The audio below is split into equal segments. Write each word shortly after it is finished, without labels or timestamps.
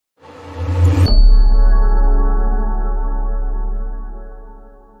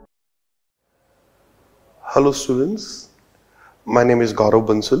Hello students, my name is Gaurav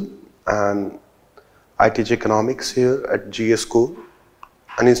Bansal and I teach economics here at GS Core,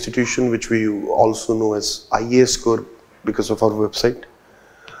 an institution which we also know as IAS Core because of our website.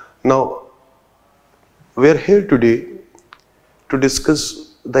 Now, we are here today to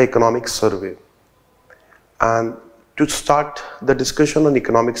discuss the economic survey. And to start the discussion on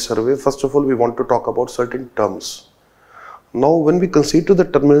economic survey, first of all, we want to talk about certain terms. Now, when we consider the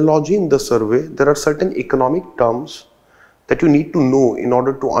terminology in the survey, there are certain economic terms that you need to know in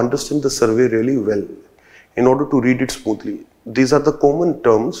order to understand the survey really well, in order to read it smoothly. These are the common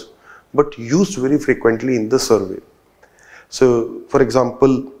terms, but used very frequently in the survey. So, for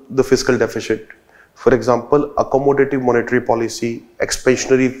example, the fiscal deficit, for example, accommodative monetary policy,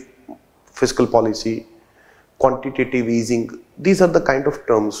 expansionary fiscal policy, quantitative easing. These are the kind of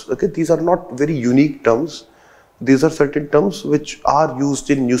terms. Okay, these are not very unique terms. These are certain terms which are used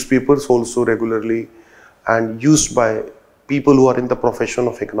in newspapers also regularly and used by people who are in the profession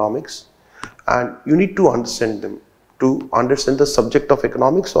of economics, and you need to understand them to understand the subject of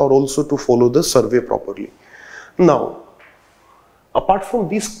economics or also to follow the survey properly. Now, apart from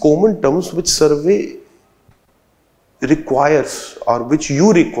these common terms which survey requires or which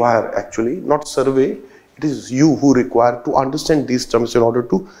you require, actually not survey, it is you who require to understand these terms in order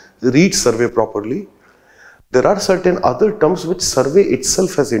to read survey properly. There are certain other terms which survey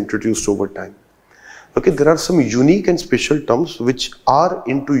itself has introduced over time. Okay, there are some unique and special terms which are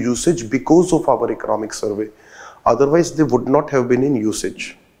into usage because of our economic survey. Otherwise, they would not have been in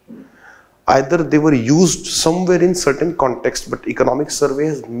usage. Either they were used somewhere in certain context, but economic survey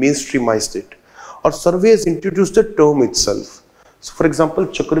has mainstreamized it, or survey has introduced the term itself. So, for example,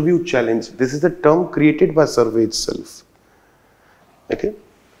 Chakravyuh challenge. This is the term created by survey itself. Okay.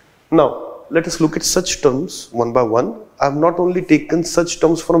 Now, let us look at such terms one by one. I have not only taken such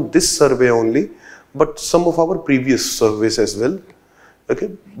terms from this survey only, but some of our previous surveys as well. Okay,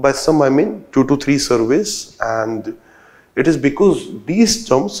 by some I mean 2 to 3 surveys, and it is because these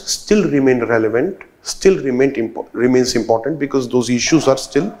terms still remain relevant, still remains important because those issues are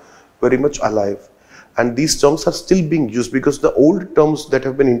still very much alive, and these terms are still being used because the old terms that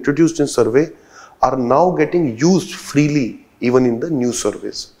have been introduced in survey are now getting used freely even in the new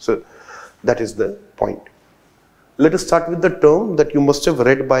surveys. So that is the point. Let us start with the term that you must have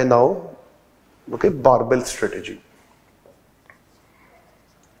read by now. Okay, barbell strategy,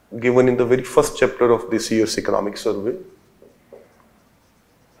 given in the very first chapter of this year's economic survey.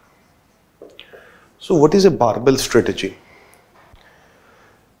 So what is a barbell strategy?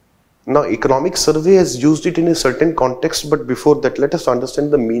 Now, economic survey has used it in a certain context, but before that, let us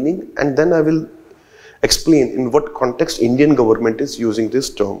understand the meaning, and then I will explain in what context Indian government is using this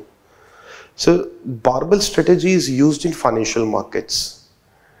term. So, barbell strategy is used in financial markets.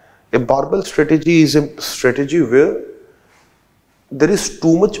 A barbell strategy is a strategy where there is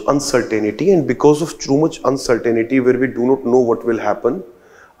too much uncertainty, and because of too much uncertainty where we do not know what will happen,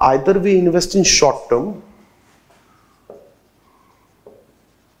 either we invest in short term,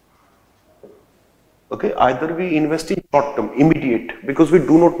 okay, either we invest in short term, immediate, because we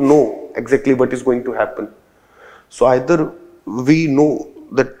do not know exactly what is going to happen. So either we know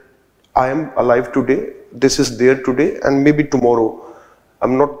that I am alive today, this is there today, and maybe tomorrow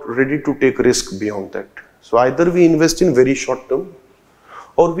I'm not ready to take risk beyond that. So either we invest in very short term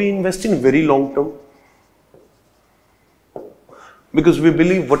or we invest in very long term, because we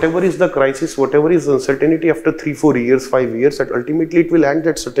believe whatever is the crisis, whatever is uncertainty after 3, 4 years, 5 years, that ultimately it will end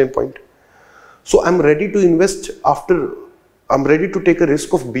at certain point. So I'm ready to invest after, I'm ready to take a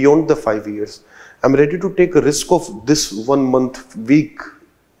risk of beyond the 5 years. I'm ready to take a risk of this 1 month, week,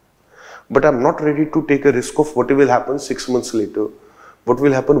 but I'm not ready to take a risk of what will happen 6 months later, what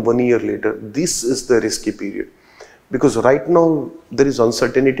will happen 1 year later. This is the risky period, because right now there is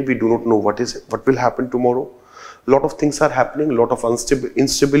uncertainty. We do not know what will happen tomorrow. A lot of things are happening, a lot of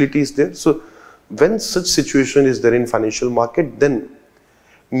instability is there. So when such situation is there in financial market, then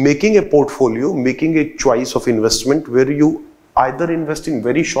making a portfolio, making a choice of investment where you either invest in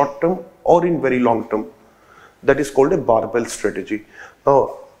very short term or in very long term, that is called a barbell strategy.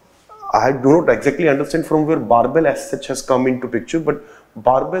 Now, I do not exactly understand from where barbell as such has come into picture, but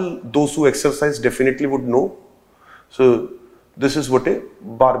barbell, those who exercise definitely would know. So this is what a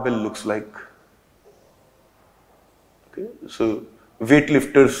barbell looks like. Okay, so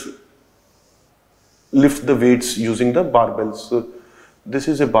weightlifters lift the weights using the barbells. So this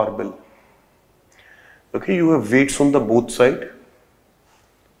is a barbell. Okay, you have weights on the both side.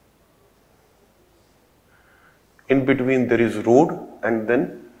 In between there is rod, and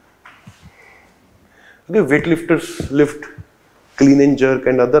then okay, weightlifters lift clean and jerk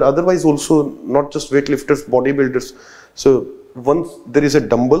and otherwise also not just weightlifters, bodybuilders. So once there is a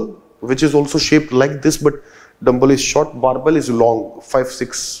dumbbell which is also shaped like this, but dumbbell is short, barbell is long,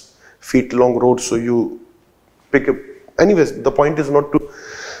 5-6 feet long rod. So you pick up. Anyways, the point is not to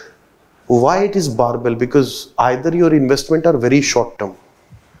why it is barbell, because either your investment are very short term.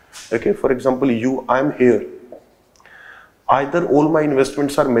 Okay, for example, I am here. Either all my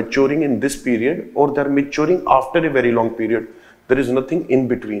investments are maturing in this period or they are maturing after a very long period. There is nothing in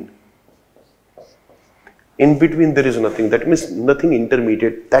between. In between there is nothing. That means nothing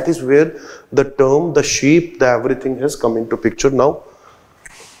intermediate. That is where the term, the shape, the everything has come into picture. Now,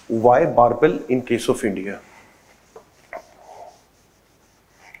 why barbell in case of India?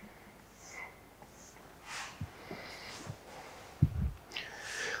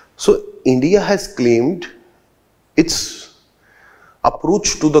 So India has claimed its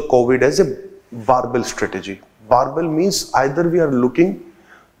approach to the COVID as a barbell strategy. Barbell means either we are looking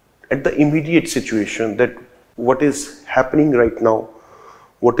at the immediate situation, that what is happening right now,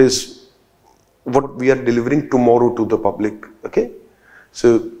 what we are delivering tomorrow to the public. Okay,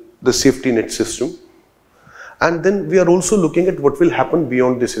 so the safety net system, and then we are also looking at what will happen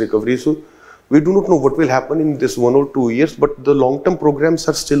beyond this recovery. So we do not know what will happen in this 1 or 2 years, but the long-term programs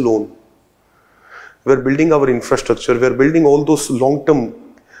are still on. We are building our infrastructure, we are building all those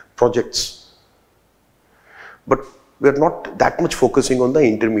long-term projects, but we are not that much focusing on the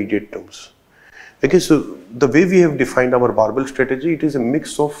intermediate terms. Okay, so the way we have defined our barbell strategy, it is a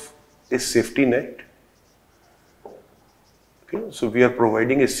mix of a safety net. Okay, so we are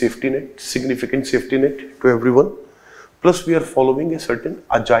providing a safety net, significant safety net to everyone, plus we are following a certain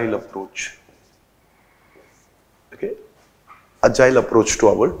agile approach. Okay, agile approach to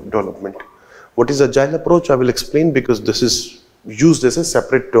our development. What is agile approach? I will explain, because this is used as a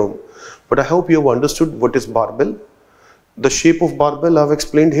separate term. But I hope you have understood what is barbell. The shape of barbell I have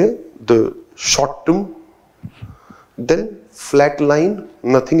explained here. The short term, then flat line,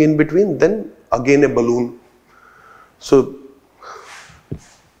 nothing in between, then again a balloon. So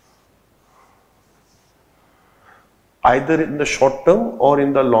either in the short term or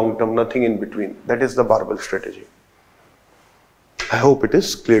in the long term, nothing in between. That is the barbell strategy. I hope it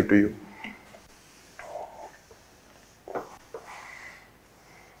is clear to you.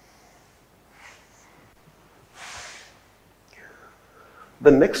 The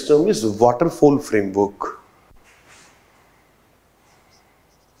next term is waterfall framework.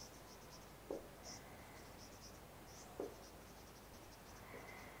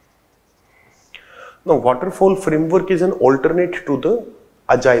 Now, waterfall framework is an alternate to the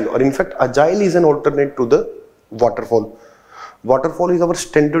agile, or in fact, agile is an alternate to the waterfall. Waterfall is our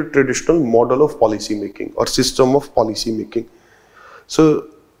standard traditional model of policy making or system of policy making.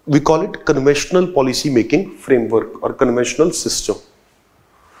 So we call it conventional policy making framework or conventional system.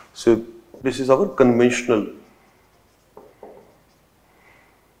 So this is our conventional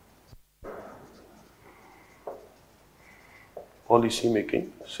policy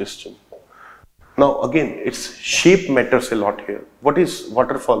making system. Now again, its shape matters a lot here. What is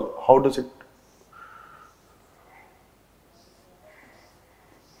waterfall? How does it?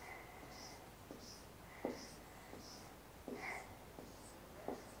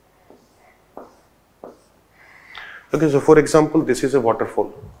 Okay, so for example, this is a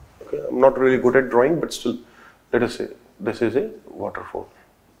waterfall. Okay, I'm not really good at drawing, but still, let us say this is a waterfall.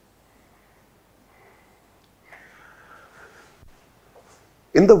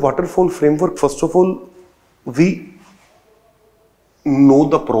 In the waterfall framework, first of all, we know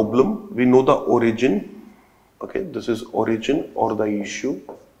the problem, we know the origin. Okay, this is origin or the issue,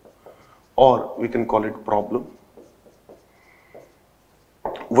 or we can call it problem,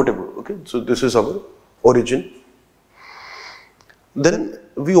 whatever. Okay, so this is our origin. Then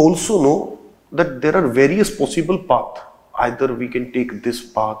we also know that there are various possible paths. Either we can take this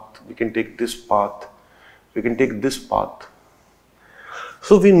path, we can take this path, we can take this path.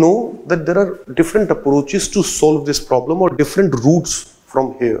 So we know that there are different approaches to solve this problem or different routes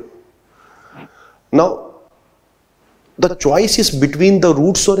from here. Now, the choice is between the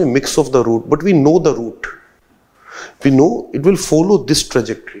routes or a mix of the route, but we know the route. We know it will follow this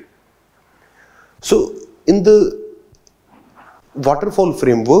trajectory. So in the waterfall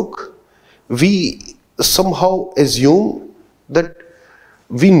framework, we somehow assume that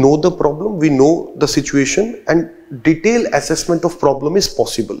we know the problem, we know the situation, and detailed assessment of problem is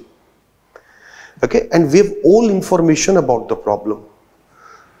possible. Okay, and we have all information about the problem.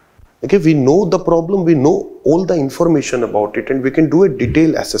 Okay, we know the problem, we know all the information about it, and we can do a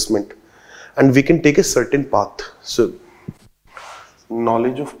detailed assessment, and we can take a certain path. So,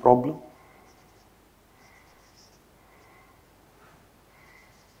 knowledge of problem,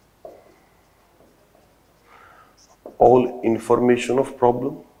 all information of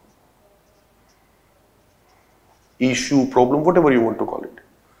problem, issue, problem, whatever you want to call it.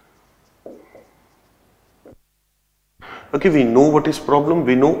 Okay, we know what is problem,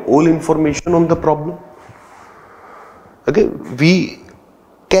 we know all information on the problem. Okay, we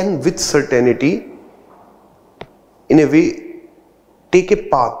can with certainty in a way take a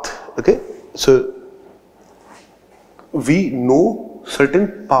path. Okay, so we know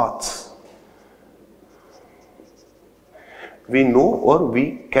certain paths, we know or we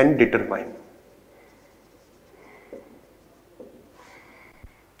can determine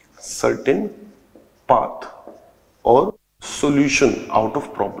certain path or solution out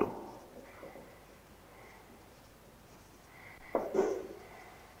of problem.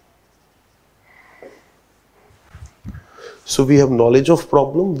 So we have knowledge of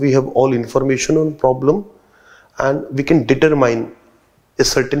problem, we have all information on problem, and we can determine a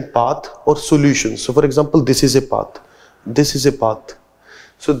certain path or solution. So for example, this is a path, this is a path.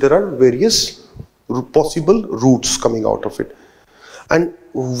 So there are various possible routes coming out of it. And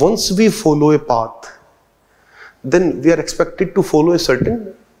once we follow a path, then we are expected to follow a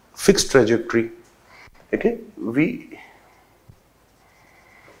certain fixed trajectory. Okay, we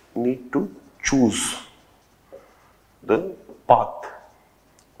need to choose the path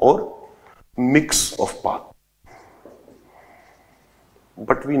or mix of path,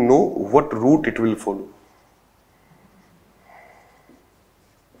 but we know what route it will follow.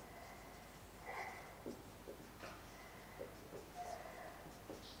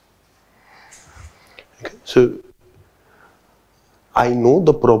 Okay, so I know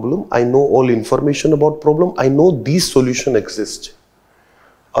the problem, I know all information about problem, I know these solutions exist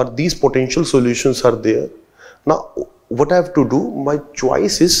or these potential solutions are there. Now what I have to do, my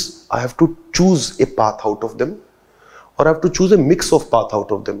choice is I have to choose a path out of them, or I have to choose a mix of path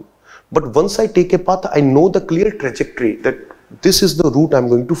out of them. But once I take a path, I know the clear trajectory that this is the route I'm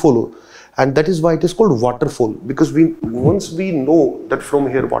going to follow, and that is why it is called waterfall, because once we know that from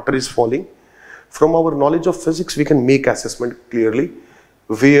here water is falling, from our knowledge of physics we can make assessment clearly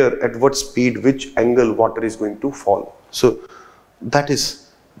where, at what speed, which angle water is going to fall. So that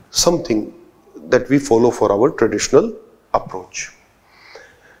is something that we follow for our traditional approach.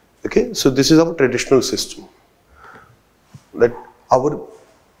 Okay, so this is our traditional system. That our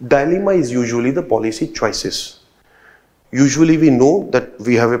dilemma is usually the policy choices. Usually we know that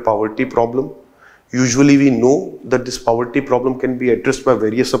we have a poverty problem. Usually we know that this poverty problem can be addressed by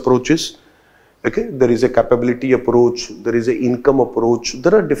various approaches. Okay, there is a capability approach, there is an income approach,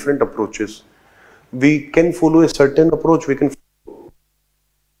 there are different approaches. We can follow a certain approach,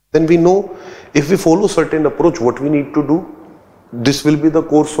 then we know if we follow certain approach what we need to do. This will be the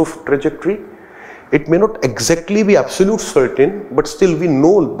course of trajectory. It may not exactly be absolute certain, but still we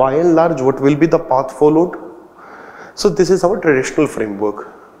know by and large what will be the path followed. So this is our traditional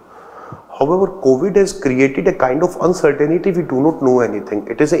framework. However, COVID has created a kind of uncertainty. We do not know anything.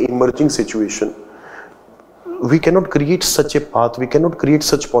 It is an emerging situation. We cannot create such a path. We cannot create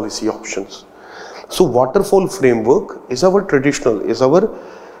such policy options. So waterfall framework is our traditional, is our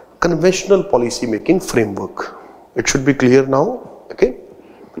conventional policy making framework. It should be clear now. Okay.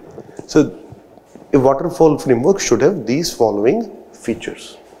 So a waterfall framework should have these following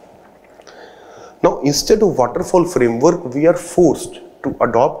features. Now, instead of waterfall framework, we are forced to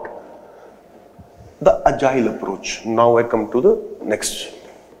adopt the agile approach. Now I come to the next.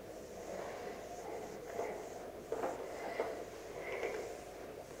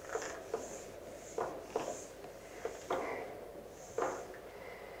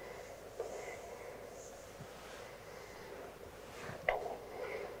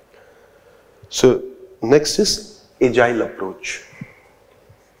 So next is agile approach.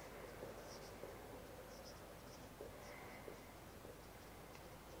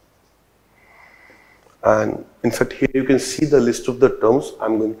 And in fact, here you can see the list of the terms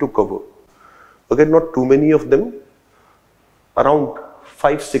I'm going to cover. Okay, not too many of them, around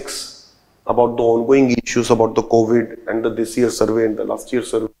 5-6 about the ongoing issues about the COVID and this year's survey and the last year's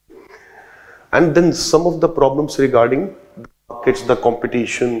survey. And then some of the problems regarding the markets, the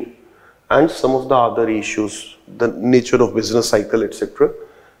competition, and some of the other issues, the nature of business cycle, etc.,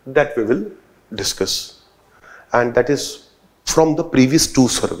 that we will discuss. And that is from the previous 2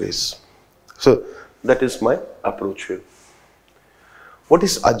 surveys. So that is my approach here. What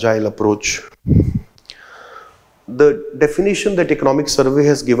is agile approach? The definition that economic survey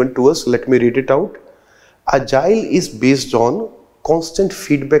has given to us, let me read it out. Agile is based on constant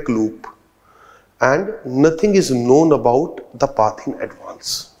feedback loop and nothing is known about the path in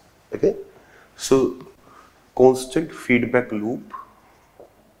advance. Okay, so constant feedback loop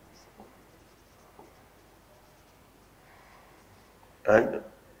and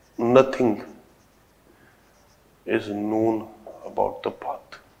nothing is known about the path.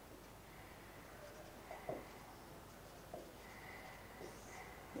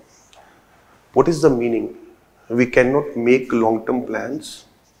 What is the meaning? We cannot make long-term plans.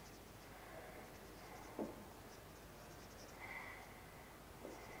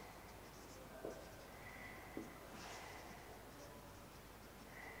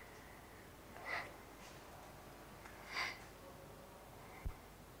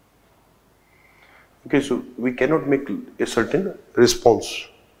 Okay, so we cannot make a certain response.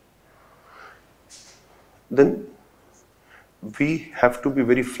 Then we have to be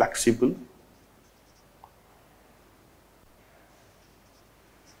very flexible.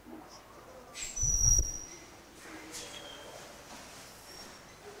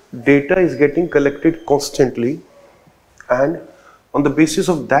 Data is getting collected constantly, and on the basis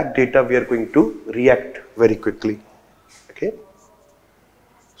of that data we are going to react very quickly. Okay,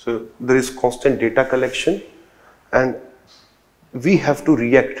 so there is constant data collection and we have to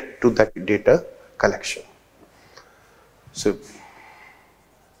react to that data collection. So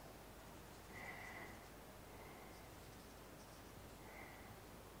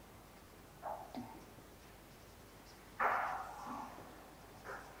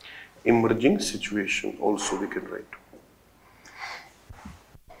emerging situation also we can write.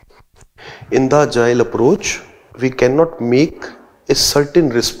 In the agile approach, we cannot make a certain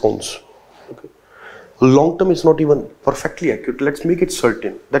response. Okay. Long term is not even perfectly accurate. Let's make it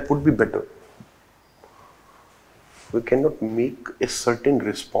certain. That would be better. We cannot make a certain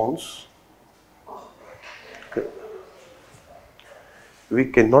response. Okay. We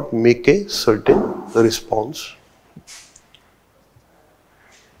cannot make a certain response.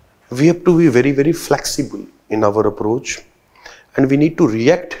 We have to be very, very flexible in our approach, and we need to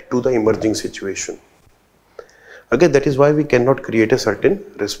react to the emerging situation. Okay, that is why we cannot create a certain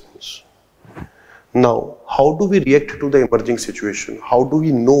response. Now, how do we react to the emerging situation? How do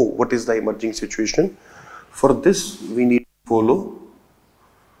we know what is the emerging situation? For this, we need to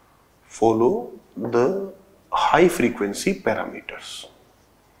follow the high frequency parameters.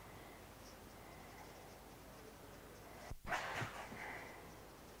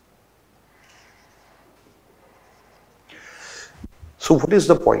 So what is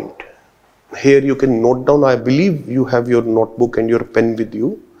the point? Here you can note down, I believe you have your notebook and your pen with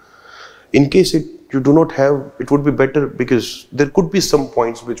you. In case you do not have, it would be better because there could be some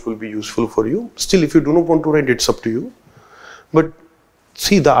points which will be useful for you. Still, if you do not want to write, it's up to you. But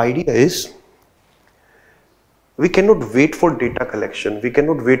see, the idea is, we cannot wait for data collection. We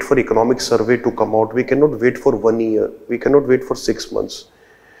cannot wait for economic survey to come out. We cannot wait for 1 year. We cannot wait for 6 months.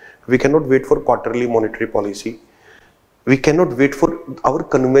 We cannot wait for quarterly monetary policy. We cannot wait for our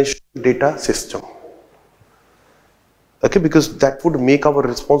conventional data system. Okay, because that would make our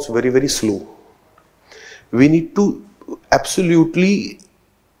response very, very slow. We need to absolutely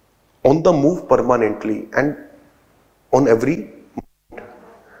on the move permanently and on every moment.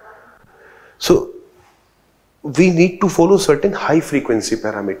 So we need to follow certain high frequency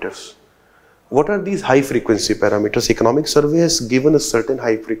parameters. What are these high frequency parameters? Economic survey has given us certain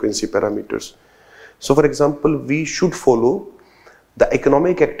high frequency parameters. So for example, we should follow the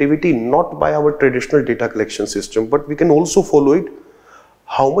economic activity not by our traditional data collection system, but we can also follow it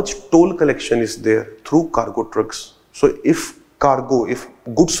how much toll collection is there through cargo trucks. So if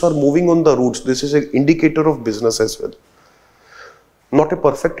goods are moving on the routes, this is an indicator of business as well. Not a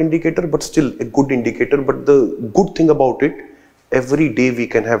perfect indicator, but still a good indicator. But the good thing about it, every day we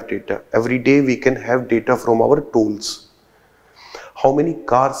can have data. Every day we can have data from our tolls. How many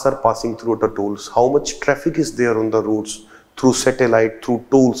cars are passing through the tolls? How much traffic is there on the roads? Through satellite, through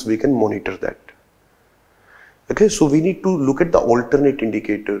tolls, we can monitor that. Okay, so we need to look at the alternate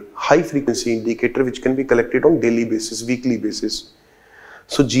indicator, high frequency indicator, which can be collected on daily basis, weekly basis.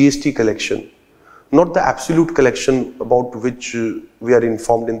 So GST collection, not the absolute collection about which we are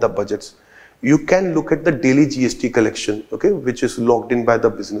informed in the budgets. You can look at the daily GST collection, okay, which is logged in by the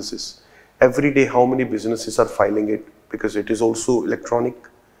businesses. Every day, how many businesses are filing it, because it is also electronic.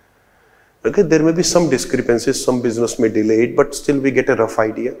 Okay, there may be some discrepancies, some business may delay it, but still we get a rough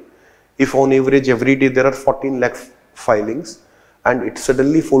idea. If on average every day there are 14 lakh filings and it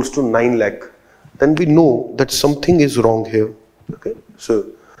suddenly falls to 9 lakh, then we know that something is wrong here. Okay, so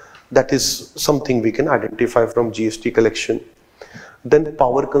that is something we can identify from GST collection. Then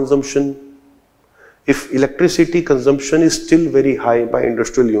power consumption. If electricity consumption is still very high by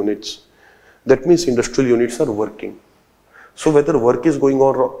industrial units, that means industrial units are working. So whether work is going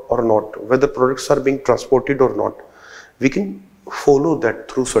on or not, whether products are being transported or not, we can follow that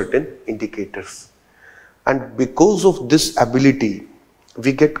through certain indicators. And because of this ability,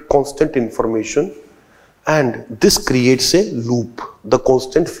 we get constant information, and this creates a loop, the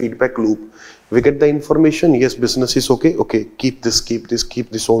constant feedback loop. We get the information, yes, business is okay, okay, keep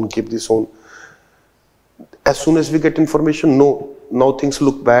this on, keep this on. As soon as we get information, no, now things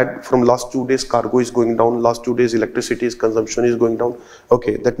look bad. From last 2 days, cargo is going down. Last 2 days, electricity consumption is going down.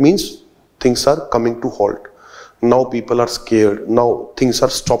 Okay, that means things are coming to halt. Now people are scared. Now things are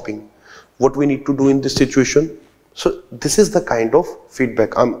stopping. What we need to do in this situation? So this is the kind of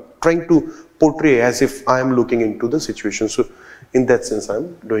feedback I'm trying to portray as if I am looking into the situation. So in that sense,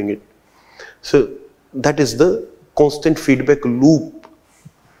 I'm doing it. So that is the constant feedback loop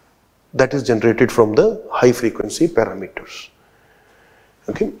that is generated from the high frequency parameters.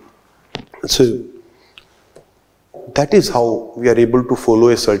 Okay, so that is how we are able to follow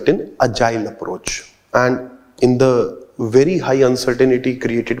a certain agile approach. And in the very high uncertainty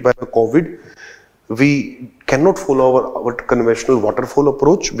created by the COVID, we cannot follow our conventional waterfall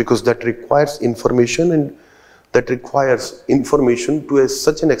approach, because that requires information, and that requires information to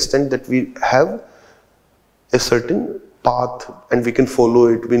such an extent that we have a certain path and we can follow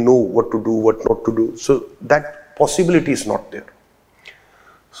it. We know what to do, what not to do. So that possibility is not there.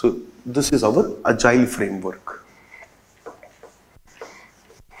 So this is our agile framework.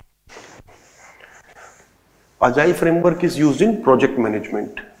 Agile framework is used in project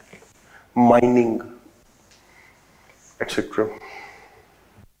management, mining, etc.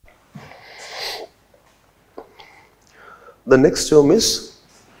 The next term is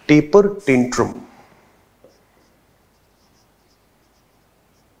taper tantrum.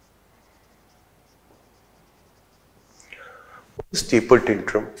 What is taper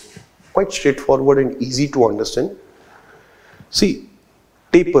tantrum? Quite straightforward and easy to understand. See,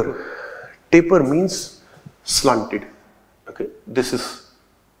 taper means slanted. Okay, this is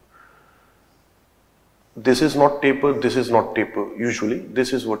not taper, this is not taper. Usually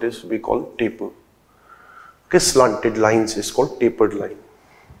this is what is we call taper. Okay, slanted lines is called tapered line.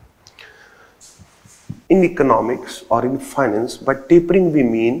 In economics or in finance, by tapering we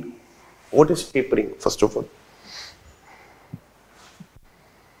mean, what is tapering first of all?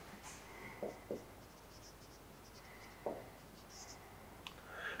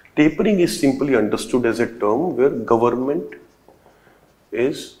 Tapering is simply understood as a term where government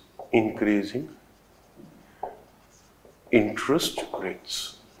is increasing interest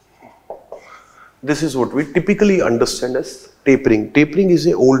rates. This is what we typically understand as tapering. Tapering is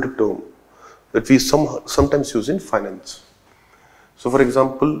an old term that we sometimes use in finance. So for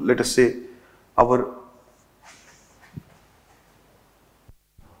example, let us say our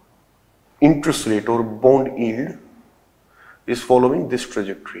interest rate or bond yield is following this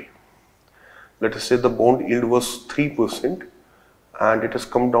trajectory. Let us say the bond yield was 3% and it has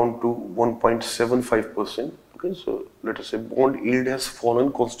come down to 1.75%. Okay, so let us say bond yield has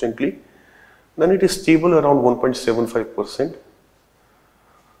fallen constantly, then it is stable around 1.75%.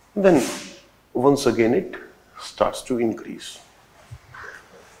 Then once again it starts to increase.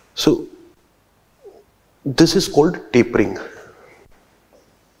 So this is called tapering.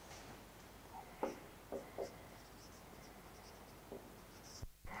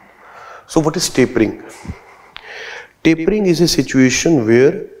 So what is tapering? Tapering is a situation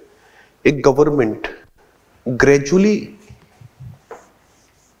where a government gradually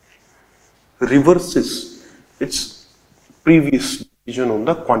reverses its previous decision on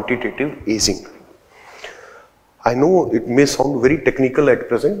the quantitative easing. I know it may sound very technical at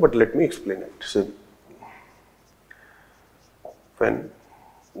present, but let me explain it. So, when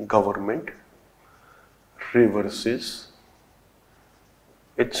government reverses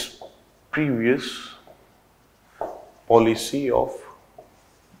its previous policy of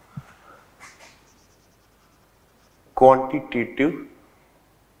quantitative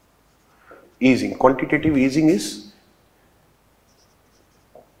easing. Quantitative easing is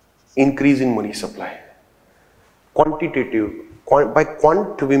increase in money supply. Quantitative, by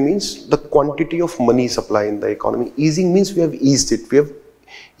quant we means the quantity of money supply in the economy. Easing means we have eased it, we have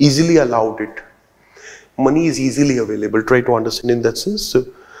easily allowed it. Money is easily available. Try to understand in that sense. So,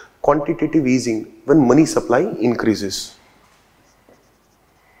 quantitative easing, when money supply increases.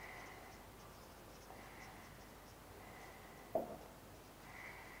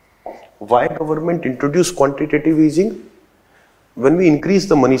 Why government introduced quantitative easing? When we increase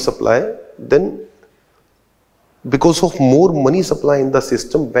the money supply, then because of more money supply in the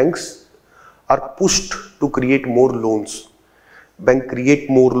system, banks are pushed to create more loans. Bank create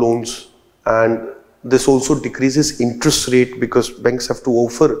more loans, and this also decreases interest rate because banks have to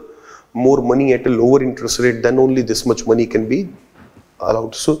offer more money at a lower interest rate, then only this much money can be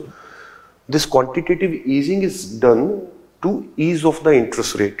allowed. So this quantitative easing is done to ease off the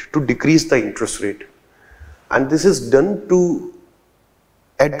interest rate, to decrease the interest rate. And this is done to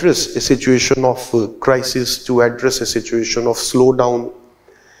address a situation of crisis, to address a situation of slowdown.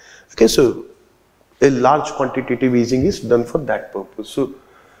 Okay, so a large quantitative easing is done for that purpose. So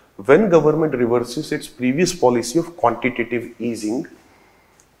when government reverses its previous policy of quantitative easing,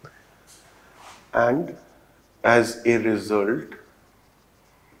 and as a result,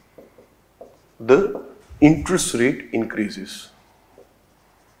 the interest rate increases.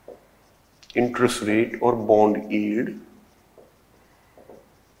 Interest rate or bond yield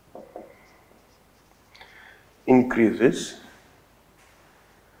increases,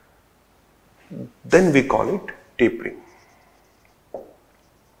 then we call it tapering.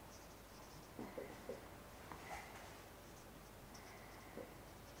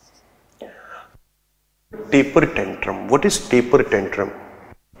 Taper tantrum. What is taper tantrum?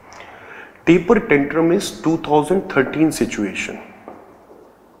 Taper tantrum is 2013 situation.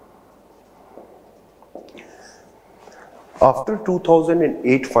 After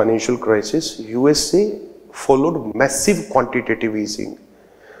 2008 financial crisis, USA followed massive quantitative easing,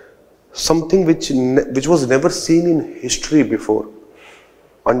 something which was never seen in history before.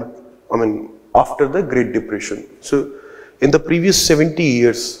 After the Great Depression. So in the previous 70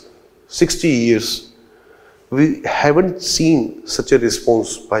 years, 60 years, we haven't seen such a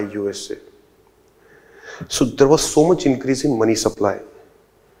response by USA. So there was so much increase in money supply.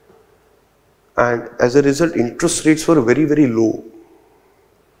 And as a result, interest rates were very, very low.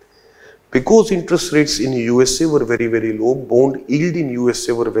 Because interest rates in USA were very, very low, bond yield in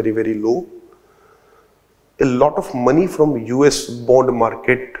USA were very, very low, a lot of money from US bond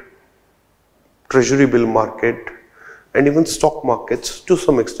market, treasury bill market, and even stock markets to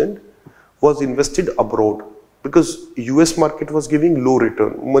some extent was invested abroad, because US market was giving low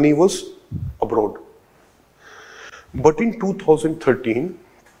return, money was abroad. But in 2013,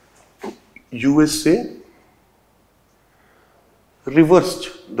 USA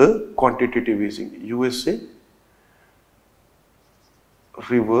reversed the quantitative easing. USA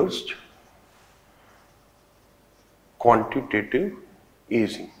reversed quantitative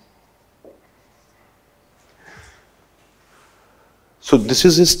easing. So this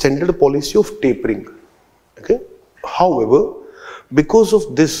is a standard policy of tapering. Okay. However, because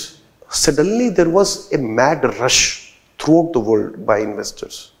of this, suddenly there was a mad rush throughout the world by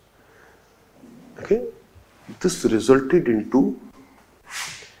investors. Okay. This resulted into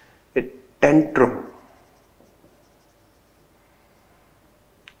a tantrum,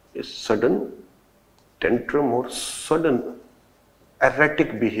 a sudden tantrum or sudden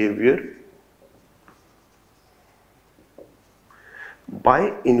erratic behavior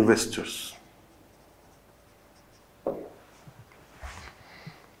by investors.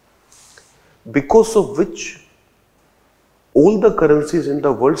 Because of which all the currencies in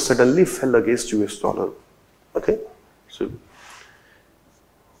the world suddenly fell against US dollar. Okay, so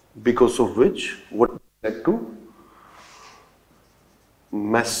because of which what led to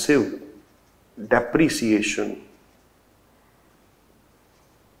massive depreciation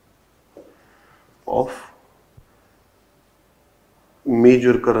of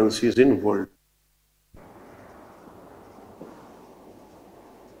major currencies in world.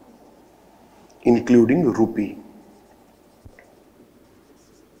 Including rupee.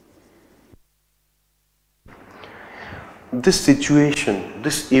 This situation,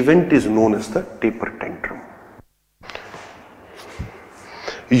 this event is known as the taper tantrum.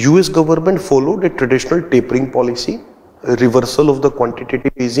 US government followed a traditional tapering policy, a reversal of the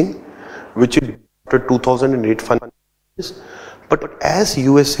quantitative easing, which it did after 2008 financial crisis. But as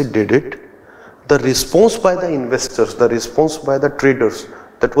USA did it, the response by the investors, the response by the traders,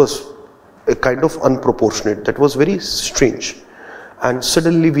 that was a kind of unproportionate, that was very strange. And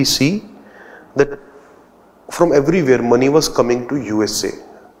suddenly we see that from everywhere money was coming to USA,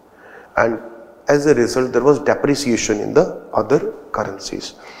 and as a result there was depreciation in the other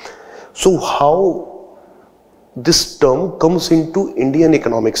currencies. So how this term comes into Indian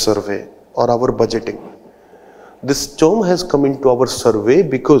economic survey or our budgeting? This term has come into our survey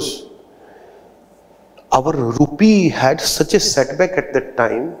because our rupee had such a setback at that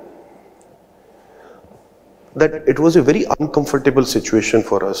time that it was a very uncomfortable situation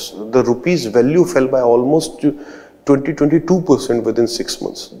for us. The rupee's value fell by almost 22% within 6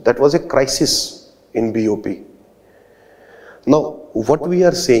 months. That was a crisis in BOP. Now, what we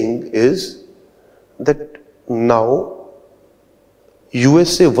are saying is that now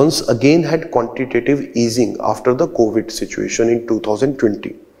USA once again had quantitative easing after the COVID situation in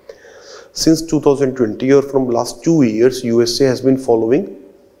 2020. Since 2020 or from last 2 years, USA has been following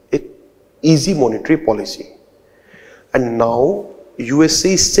a easy monetary policy. And now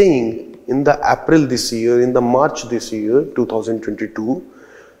USA is saying in the April this year, in the March this year, 2022,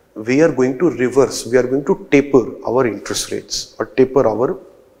 we are going to reverse, we are going to taper our interest rates or taper our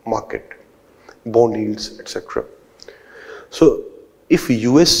market, bond yields, etc. So if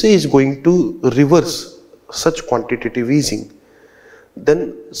USA is going to reverse such quantitative easing,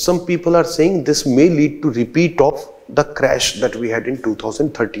 then some people are saying this may lead to repeat of the crash that we had in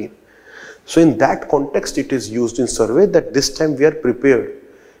 2013. So in that context, it is used in survey that this time we are prepared.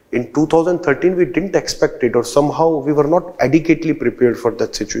 In 2013, we didn't expect it, or somehow we were not adequately prepared for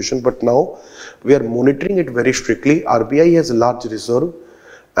that situation. But now we are monitoring it very strictly. RBI has a large reserve,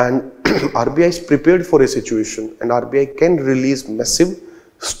 and RBI is prepared for a situation, and RBI can release massive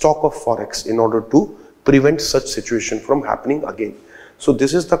stock of forex in order to prevent such situation from happening again. So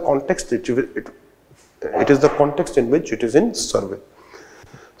this is the context. It is the context in which it is in survey.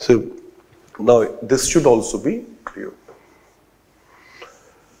 So now this should also be clear.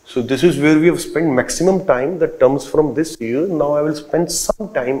 So this is where we have spent maximum time, the terms from this year. Now I will spend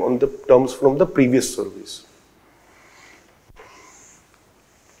some time on the terms from the previous surveys.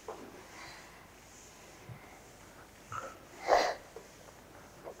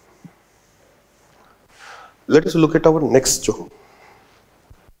 Let us look at our next job.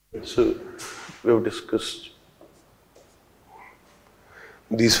 So we have discussed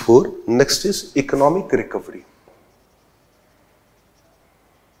these four. Next is economic recovery.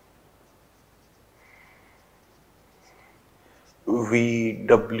 V,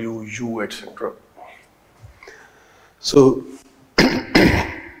 W, U, etc. So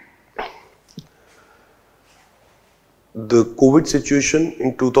the COVID situation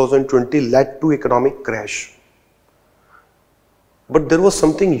in 2020 led to economic crash. But there was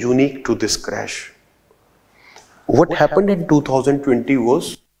something unique to this crash. What happened in 2020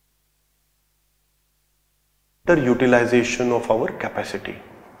 was the utilization of our capacity.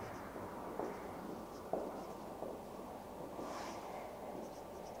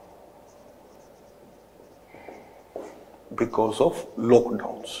 Because of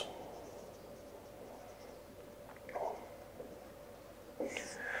lockdowns.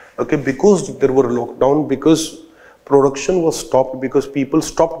 Okay, because there were lockdown, because production was stopped, because people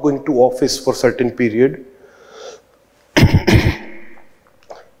stopped going to office for certain period,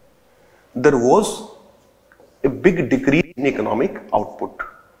 there was a big decrease in economic output.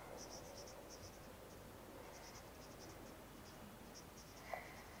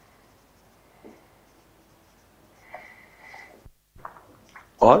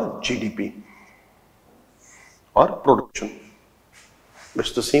 Or GDP or production.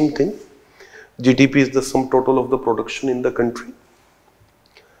 It's the same thing. GDP is the sum total of the production in the country.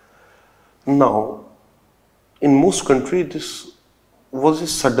 Now, in most countries, this was a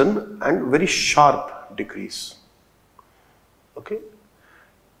sudden and very sharp decrease. Okay?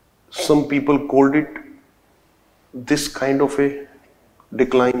 Some people called it this kind of a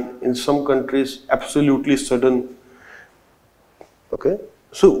decline. In some countries, absolutely sudden. Okay?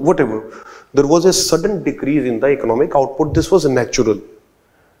 So whatever, there was a sudden decrease in the economic output. This was natural.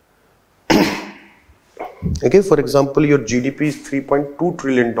 Okay, for example, your GDP is $3.2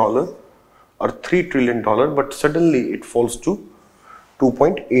 trillion or $3 trillion, but suddenly it falls to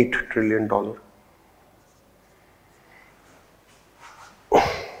 $2.8 trillion.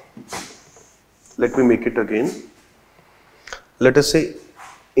 Let me make it again. Let us say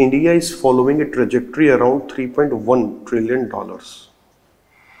India is following a trajectory around $3.1 trillion.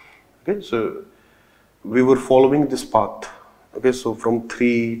 Okay, so we were following this path. Okay, so from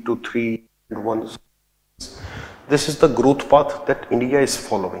 3 to 3 and 1. This is the growth path that India is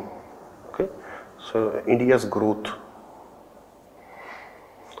following. Okay, so India's growth.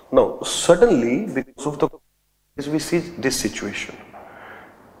 Now, suddenly, because of the, we see this situation.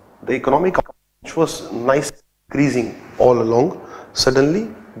 The economic output, which was nice increasing all along, suddenly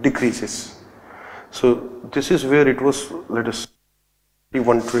decreases. So this is where it was, let us say,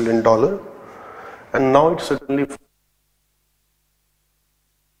 $1 trillion, and now it suddenly.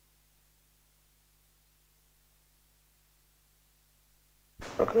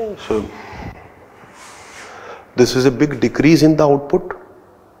 Okay, so this is a big decrease in the output.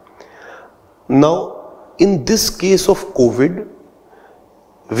 Now, in this case of COVID,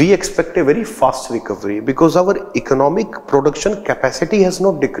 we expect a very fast recovery because our economic production capacity has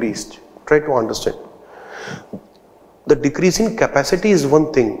not decreased. Try to understand. The decrease in capacity is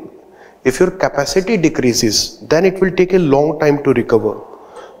one thing. If your capacity decreases, then it will take a long time to recover.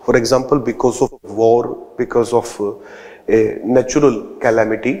 For example, because of war, because of a natural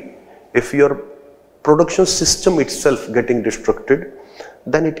calamity, if your production system itself getting destructed,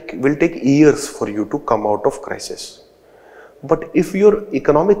 then it will take years for you to come out of crisis. But if your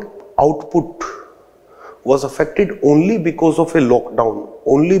economic output was affected only because of a lockdown,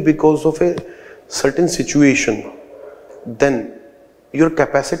 only because of a certain situation, then your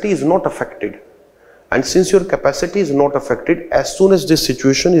capacity is not affected. And since your capacity is not affected, as soon as this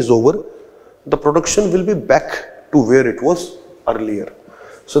situation is over, the production will be back to where it was earlier.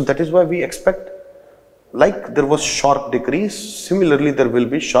 So that is why we expect, like there was sharp decrease, similarly there will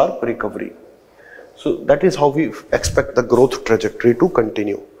be sharp recovery. So that is how we expect the growth trajectory to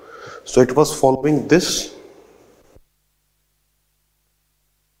continue. So it was following this,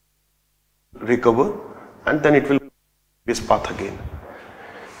 recover, and then it will this path again.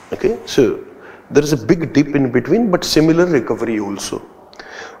 Okay, so there is a big dip in between, but similar recovery also.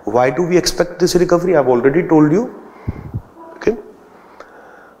 Why do we expect this recovery? I've already told you. Okay,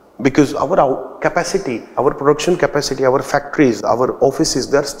 because our capacity, our production capacity, our factories, our offices,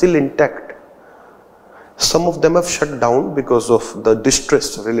 they are still intact. Some of them have shut down because of the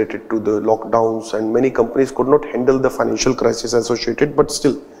distress related to the lockdowns, and many companies could not handle the financial crisis associated, but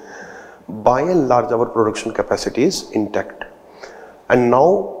still, by and large, our production capacity is intact. And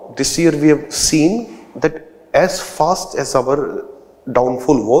now this year we have seen that as fast as our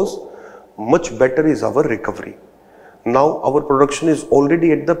downfall was, much better is our recovery. Now our production is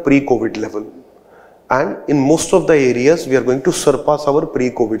already at the pre-COVID level, and in most of the areas we are going to surpass our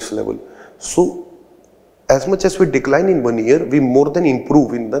pre-COVID level. So as much as we decline in 1 year, we more than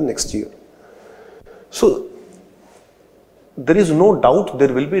improve in the next year. So there is no doubt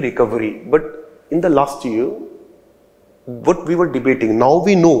there will be recovery, but in the last year, what we were debating, now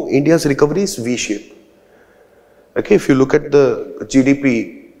we know India's recovery is V-shape. Okay, if you look at the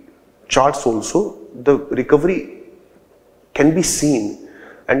GDP charts also, the recovery can be seen,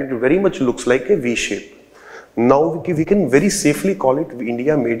 and it very much looks like a V-shape. Now we can very safely call it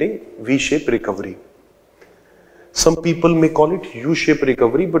India made a V-shape recovery. Some people may call it U-shape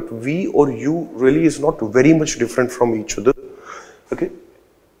recovery, but V or U really is not very much different from each other. Okay,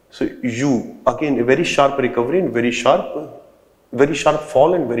 so U, again a very sharp recovery and very sharp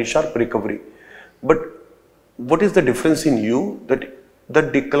fall and very sharp recovery. But what is the difference in U? That the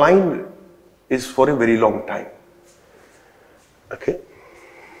decline is for a very long time. Okay,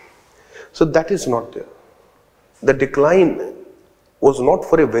 so that is not there. The decline was not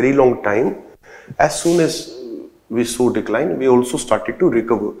for a very long time. As soon as we saw decline, we also started to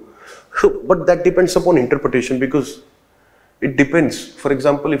recover. So, but that depends upon interpretation, because it depends. For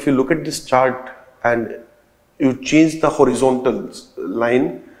example, if you look at this chart and you change the horizontal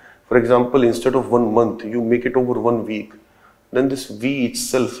line, for example, instead of 1 month, you make it over 1 week, then this V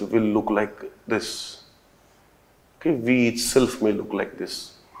itself will look like this. Okay, V itself may look like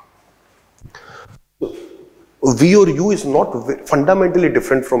this. So, V or U is not fundamentally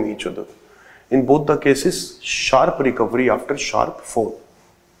different from each other. In both the cases, sharp recovery after sharp fall.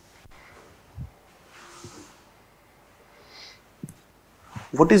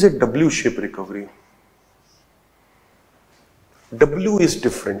 What is a W-shape recovery? W is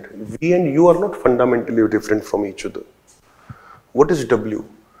different. V and U are not fundamentally different from each other. What is W?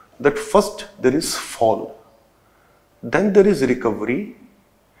 That first there is fall, then there is recovery,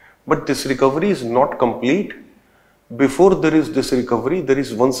 but this recovery is not complete. Before there is this recovery, there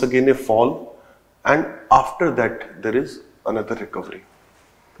is once again a fall, and after that there is another recovery.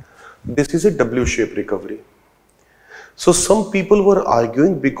 This is a W-shaped recovery. So some people were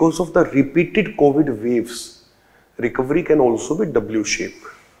arguing, because of the repeated COVID waves, recovery can also be W-shaped.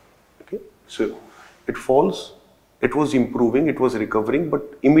 Okay, so it falls, it was improving, it was recovering, but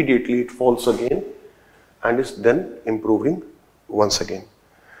immediately it falls again and is then improving once again.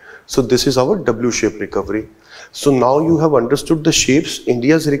 So this is our W-shaped recovery. So now you have understood the shapes.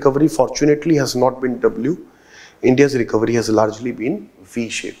 India's recovery fortunately has not been W. India's recovery has largely been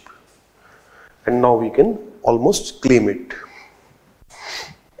V-shape. And now we can almost claim it.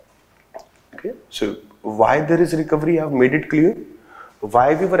 Okay, so why there is recovery, I have made it clear.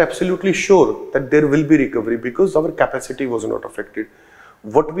 Why we were absolutely sure that there will be recovery, because our capacity was not affected.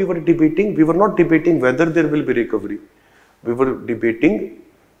 What we were debating, we were not debating whether there will be recovery. We were debating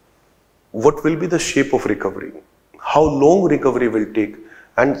what will be the shape of recovery, how long recovery will take,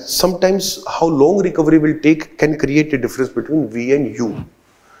 and sometimes how long recovery will take can create a difference between V and U.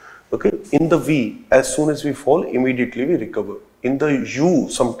 Okay, in the V, as soon as we fall, immediately we recover. In the U,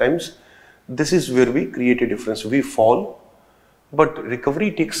 sometimes this is where we create a difference. We fall, but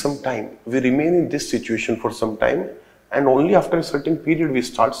recovery takes some time. We remain in this situation for some time, and only after a certain period we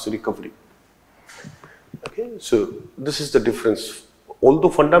start recovery. Okay, so this is the difference. Although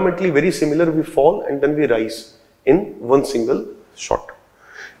fundamentally very similar, we fall and then we rise in one single shot.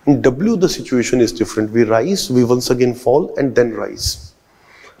 In W, the situation is different. We rise, we once again fall, and then rise.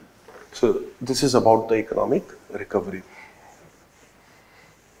 So this is about the economic recovery.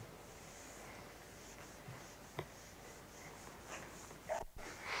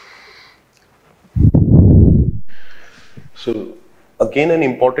 So again, an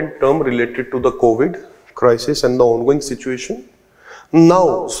important term related to the COVID crisis and the ongoing situation.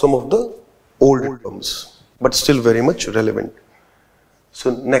 Now some of the old terms, but still very much relevant. So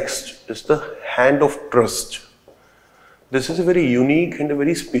next is the hand of trust. This is a very unique and a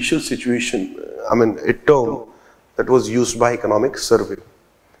very special situation. I mean, a term that was used by economic survey.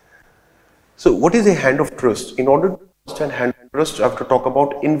 So what is a hand of trust? In order to understand hand of trust, I have to talk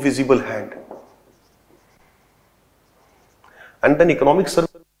about invisible hand. And then economic survey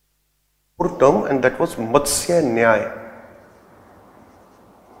term, and that was Matsya Nyaya.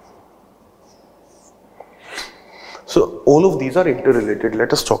 So all of these are interrelated.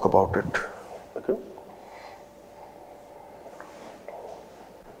 Let us talk about it. Okay.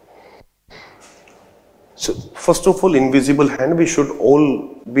 So first of all, invisible hand, we should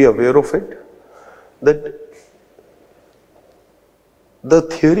all be aware of it, that the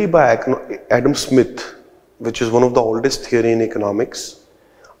theory by Adam Smith, which is one of the oldest theory in economics,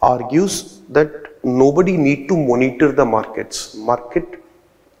 argues that nobody need to monitor the markets. Market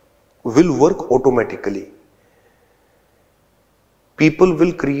will work automatically. People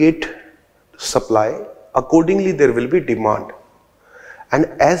will create supply, accordingly there will be demand. And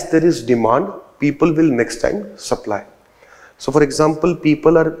as there is demand, people will next time supply. So for example,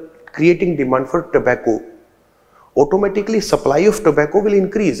 people are creating demand for tobacco. Automatically supply of tobacco will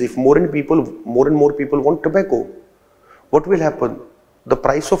increase. If more and more people want tobacco, what will happen? The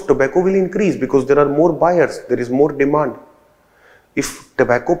price of tobacco will increase because there are more buyers, there is more demand. If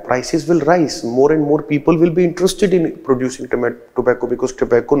tobacco prices will rise, more and more people will be interested in producing tobacco because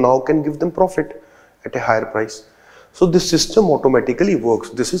tobacco now can give them profit at a higher price. So this system automatically works.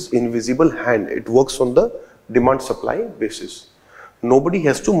 This is invisible hand. It works on the demand supply basis. Nobody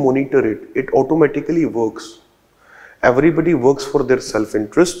has to monitor it. It automatically works. Everybody works for their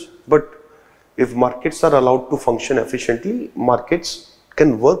self-interest, but if markets are allowed to function efficiently, markets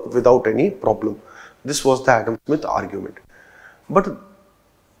can work without any problem. This was the Adam Smith argument. But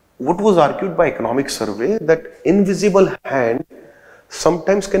what was argued by economic survey, that invisible hand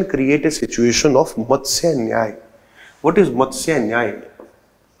sometimes can create a situation of Matsya Nyaya. What is Matsya Nyaya?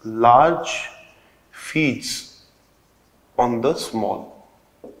 Large feeds on the small.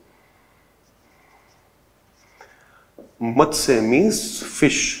 Matsya means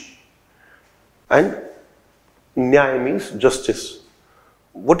fish and Nyaya means justice.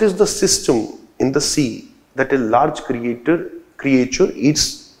 What is the system in the sea that a large creature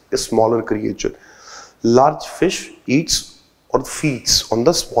eats a smaller creature? Large fish eats or feeds on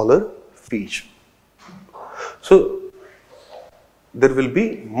the smaller fish. So there will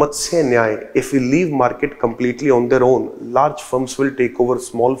be Matsya Nyaya. If we leave market completely on their own, large firms will take over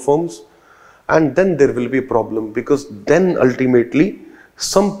small firms, and then there will be a problem, because then ultimately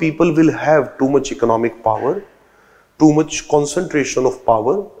some people will have too much economic power, too much concentration of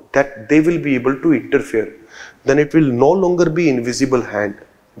power, that they will be able to interfere. Then it will no longer be invisible hand.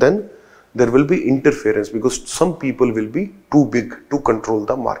 Then there will be interference, because some people will be too big to control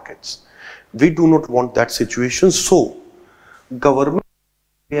the markets. We do not want that situation. So government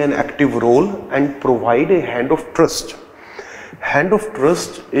play an active role and provide a hand of trust. Hand of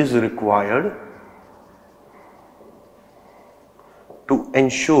trust is required to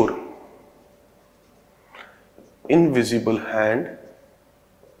ensure invisible hand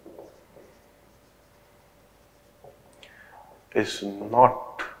is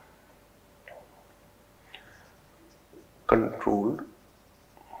not controlled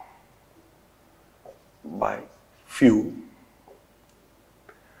by few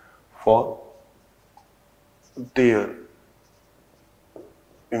for their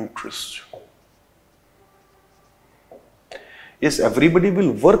interest. Yes, everybody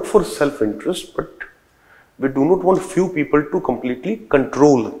will work for self-interest, but we do not want few people to completely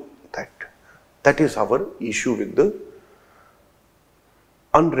control that. That is our issue with the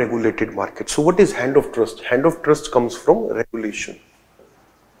unregulated market. So what is hand of trust? Hand of trust comes from regulation.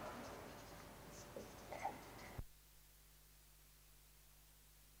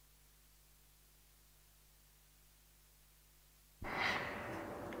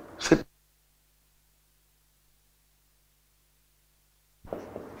 So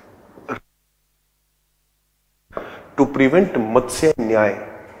to prevent Matsya Nyaya,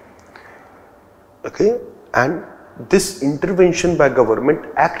 okay, and this intervention by government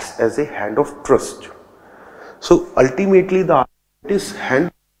acts as a hand of trust. So ultimately the argument is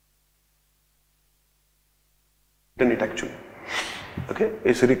hand it actually. Okay,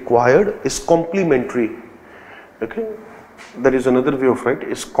 is required, is complementary. Okay, there is another way of right,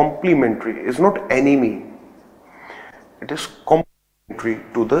 is complementary, is not enemy. It is complementary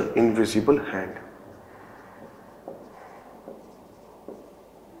to the invisible hand.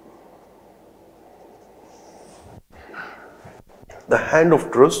 The hand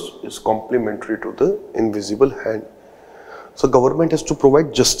of trust is complementary to the invisible hand. So government has to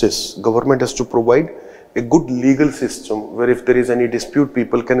provide justice. Government has to provide a good legal system where if there is any dispute,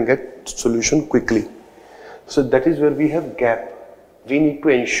 people can get solution quickly. So that is where we have gap. We need to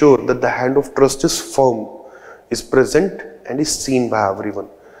ensure that the hand of trust is firm, is present and is seen by everyone.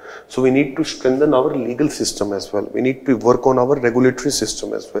 So we need to strengthen our legal system as well. We need to work on our regulatory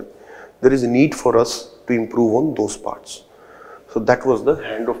system as well. There is a need for us to improve on those parts. So that was the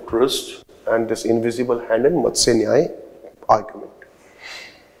hand of trust and this invisible hand and Matsya Nyaya argument.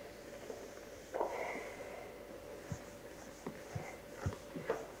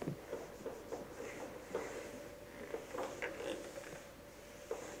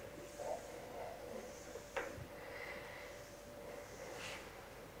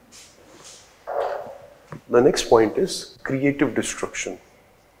 The next point is creative destruction.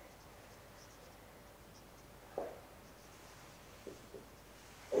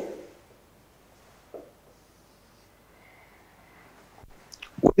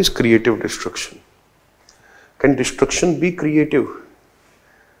 What is creative destruction? Can destruction be creative?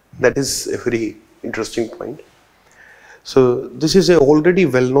 That is a very interesting point. So this is a already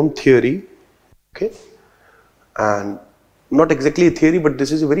well-known theory, okay, and not exactly a theory, but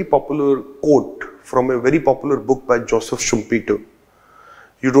this is a very popular quote from a very popular book by Joseph Schumpeter.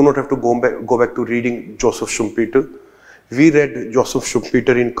 You do not have to go back to reading Joseph Schumpeter. We read Joseph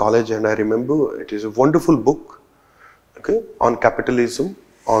Schumpeter in college, and I remember it is a wonderful book, okay, on capitalism,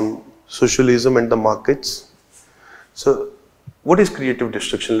 on socialism and the markets. So what is creative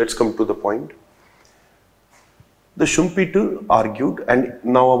destruction? Let's come to the point. The Schumpeter argued, and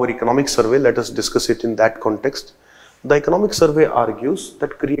now our economic survey, let us discuss it in that context. The economic survey argues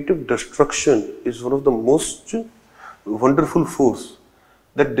that creative destruction is one of the most wonderful force,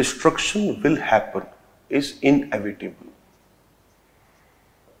 that destruction will happen, is inevitable.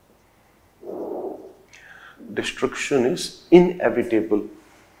 Destruction is inevitable.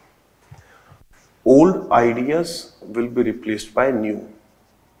 Old ideas will be replaced by new.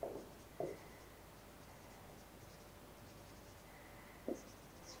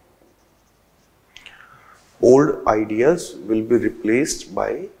 Old ideas will be replaced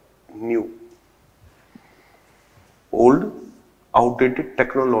by new. Old, outdated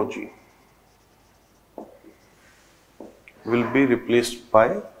technology will be replaced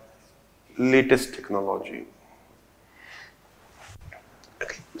by latest technology.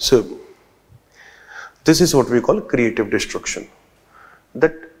 Okay. So this is what we call creative destruction.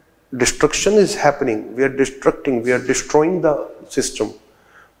 That destruction is happening. We are destructing, we are destroying the system,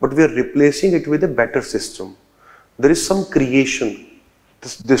 but we are replacing it with a better system. There is some creation.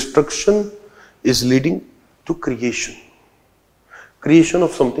 This destruction is leading to creation. Creation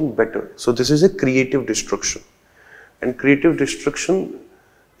of something better. So this is a creative destruction. And creative destruction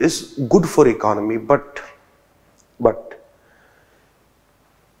is good for economy, but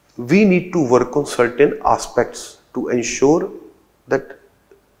we need to work on certain aspects to ensure that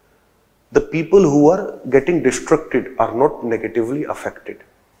the people who are getting destructed are not negatively affected.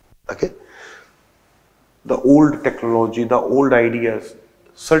 Okay? The old technology, the old ideas,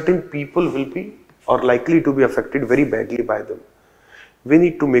 certain people will be or likely to be affected very badly by them. We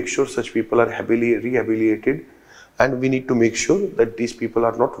need to make sure such people are heavily rehabilitated, and we need to make sure that these people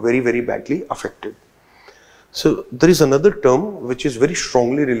are not very, very badly affected. So there is another term which is very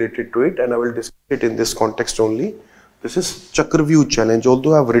strongly related to it, and I will discuss it in this context only. This is Chakravyuh challenge.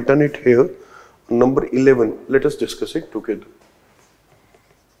 Although I have written it here, number 11, let us discuss it together.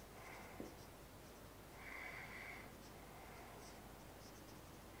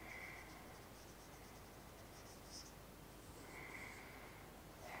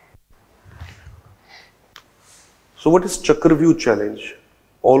 So what is Chakravyuh challenge?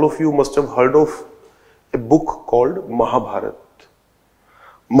 All of you must have heard of a book called Mahabharata.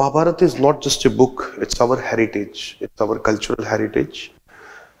 Mahabharata is not just a book, it's our heritage, it's our cultural heritage.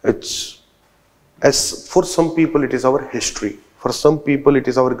 It's, as for some people, it is our history. For some people, it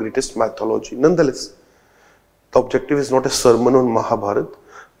is our greatest mythology. Nonetheless, the objective is not a sermon on Mahabharata.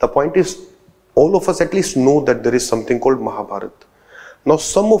 The point is, all of us at least know that there is something called Mahabharata. Now,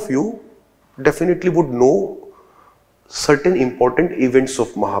 some of you definitely would know certain important events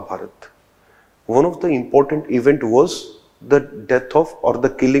of Mahabharata. One of the important event was the death of or the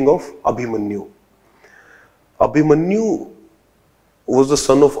killing of Abhimanyu. Abhimanyu was the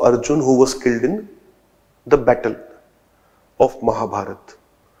son of Arjun who was killed in the battle of Mahabharat.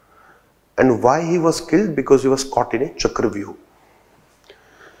 And why he was killed? Because he was caught in a Chakravyuh.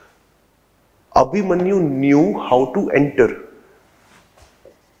 Abhimanyu knew how to enter.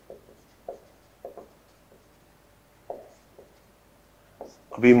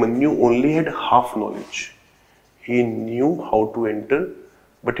 Abhimanyu only had half knowledge. He knew how to enter,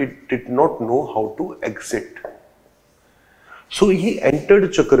 but he did not know how to exit. So he entered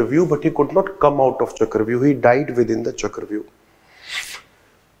Chakravyuh, but he could not come out of Chakravyuh. He died within the Chakravyuh.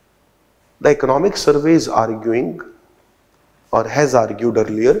 The economic survey is arguing, or has argued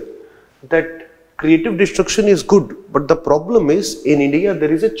earlier, that creative destruction is good, but the problem is in India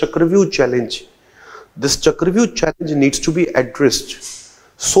there is a Chakravyuh challenge. This Chakravyuh challenge needs to be addressed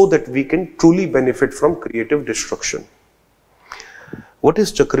so that we can truly benefit from creative destruction. What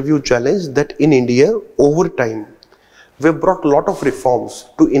is Chakravyuh challenge? That in India, over time, we have brought a lot of reforms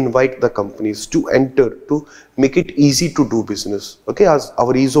to invite the companies to enter, to make it easy to do business. Okay, as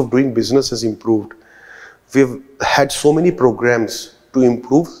our ease of doing business has improved, we have had so many programs to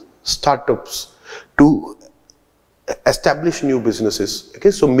improve startups, to establish new businesses. Okay,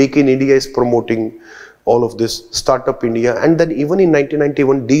 so Make in India is promoting all of this, Startup India, and then even in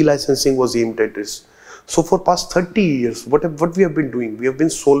 1991, delicensing was aimed at this. So for past 30 years, what we have been doing, we have been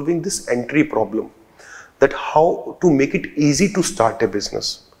solving this entry problem, that how to make it easy to start a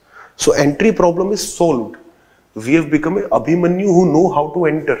business. So entry problem is solved. We have become a Abhimanyu who know how to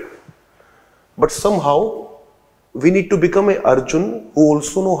enter. But somehow, we need to become a Arjun who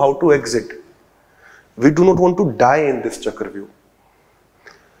also know how to exit. We do not want to die in this Chakravyuh.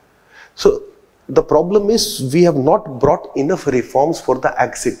 So the problem is we have not brought enough reforms for the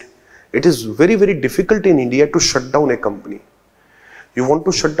exit. It is very, very difficult in India to shut down a company. You want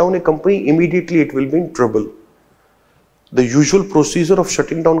to shut down a company, immediately it will be in trouble. The usual procedure of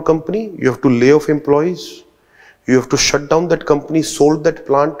shutting down a company, you have to lay off employees, you have to shut down that company, sold that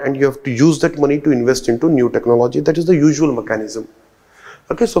plant, and you have to use that money to invest into new technology. That is the usual mechanism.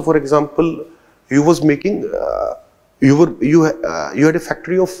 Okay, so for example, you was making, you had a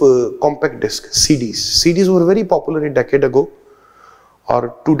factory of compact disc, CDs. CDs were very popular a decade ago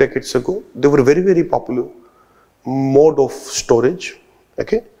or 2 decades ago. They were very, very popular mode of storage.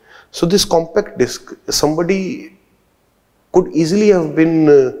 Okay, so this compact disc, somebody could easily have been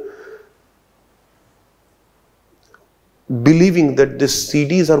believing that these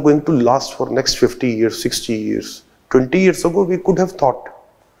CDs are going to last for next 50 years, 60 years. 20 years ago we could have thought.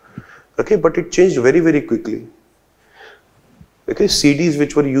 Okay, but it changed very, very quickly. Okay, CDs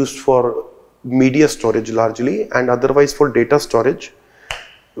which were used for media storage largely and otherwise for data storage,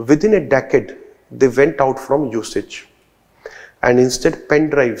 within a decade they went out from usage, and instead pen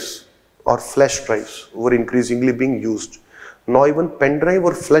drives or flash drives were increasingly being used. Now even pen drive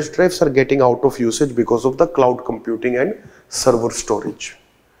or flash drives are getting out of usage because of the cloud computing and server storage.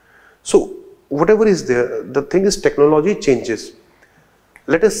 So whatever is there, the thing is technology changes.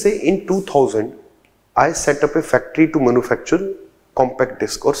 Let us say in 2000, I set up a factory to manufacture compact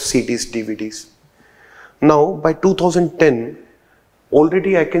disc or CDs, DVDs. Now by 2010,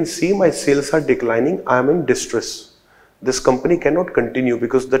 already I can see my sales are declining. I am in distress. This company cannot continue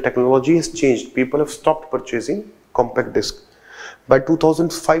because the technology has changed. People have stopped purchasing compact disc. By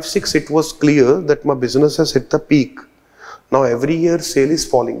 2005-06, it was clear that my business has hit the peak. Now every year sale is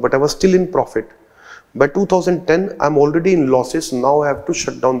falling, but I was still in profit. By 2010, I'm already in losses. Now I have to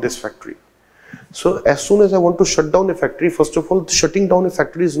shut down this factory. So as soon as I want to shut down a factory, first of all, shutting down a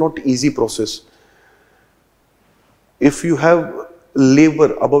factory is not easy process. If you have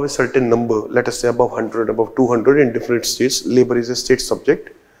labor above a certain number, let us say above 100, above 200 in different states, labor is a state subject.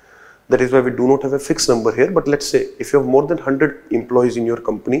 That is why we do not have a fixed number here. But let's say if you have more than 100 employees in your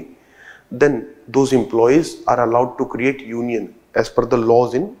company, then those employees are allowed to create union as per the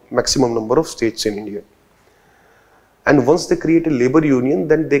laws in maximum number of states in India. And once they create a labor union,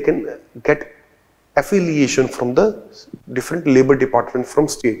 then they can get affiliation from the different labor department from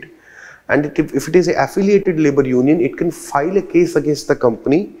state. And if it is an affiliated labor union, it can file a case against the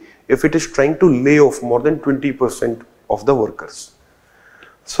company if it is trying to lay off more than 20% of the workers.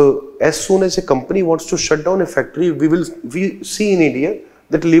 So as soon as a company wants to shut down a factory, we see in India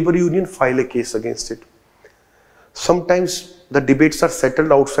that labor union file a case against it. Sometimes the debates are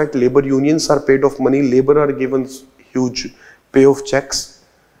settled outside, labor unions are paid off money, labor are given huge payoff checks.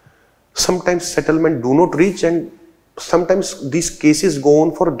 Sometimes settlement do not reach, and sometimes these cases go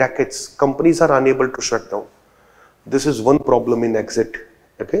on for decades. Companies are unable to shut down. This is one problem in exit.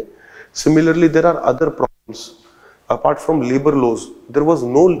 Okay. Similarly, there are other problems. Apart from labor laws, there was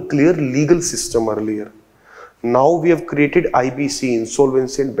no clear legal system earlier. Now we have created IBC,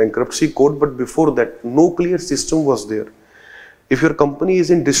 Insolvency and Bankruptcy Code, but before that, no clear system was there. If your company is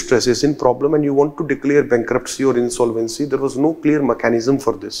in distress, is in problem, and you want to declare bankruptcy or insolvency, there was no clear mechanism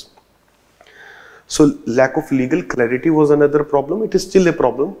for this. So lack of legal clarity was another problem. It is still a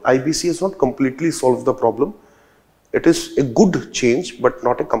problem. IBC has not completely solved the problem. It is a good change, but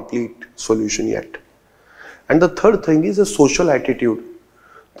not a complete solution yet. And the third thing is a social attitude.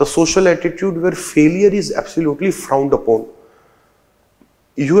 The social attitude where failure is absolutely frowned upon.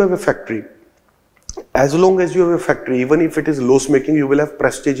 You have a factory. As long as you have a factory, even if it is loss making, you will have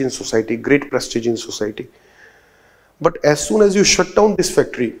prestige in society, great prestige in society. But as soon as you shut down this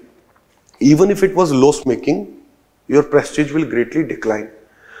factory, even if it was loss making, your prestige will greatly decline.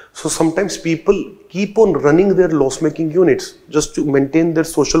 So sometimes people keep on running their loss making units just to maintain their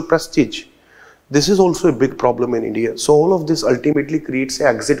social prestige. This is also a big problem in India. So all of this ultimately creates an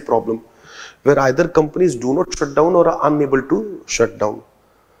exit problem where either companies do not shut down or are unable to shut down.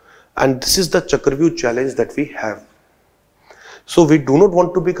 And this is the Chakravyuh challenge that we have. So we do not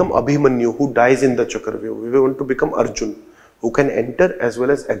want to become Abhimanyu who dies in the Chakravyuh. We want to become Arjun who can enter as well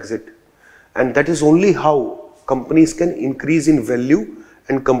as exit. And that is only how companies can increase in value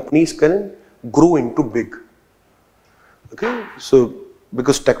and companies can grow into big. Okay, so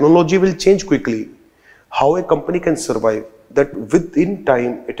because technology will change quickly, how a company can survive, that within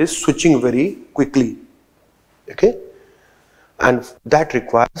time it is switching very quickly. Okay, and that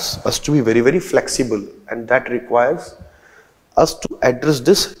requires us to be very, very flexible, and that requires us to address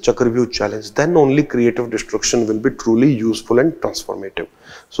this Chakravyuh challenge. Then only creative destruction will be truly useful and transformative.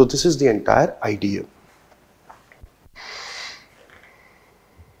 So this is the entire idea.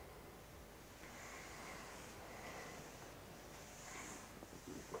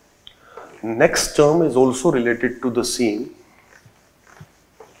 Next term is also related to the same.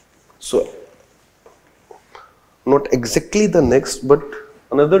 So not exactly the next, but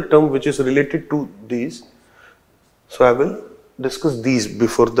another term which is related to these. So I will discuss these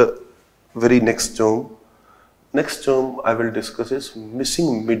before the very next term. Next term I will discuss is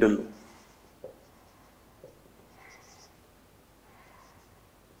missing middle.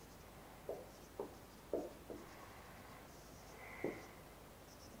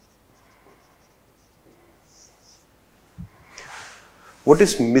 What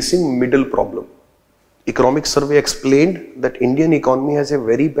is missing middle problem? Economic survey explained that Indian economy has a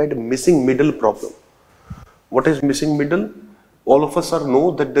very bad missing middle problem. What is missing middle? All of us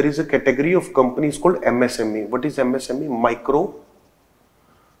know that there is a category of companies called MSME. What is MSME? Micro,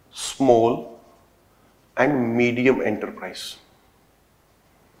 small and medium enterprise.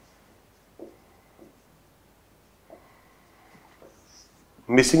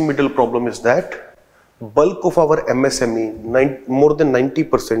 Missing middle problem is that bulk of our MSME, more than 90%,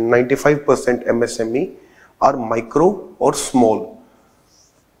 95% MSME are micro or small.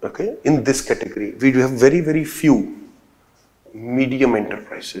 Okay, in this category, we do have very, very few medium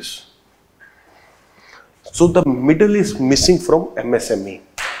enterprises. So the middle is missing from MSME.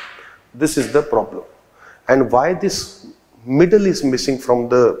 This is the problem. And why this middle is missing from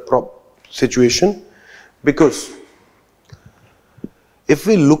the situation? Because if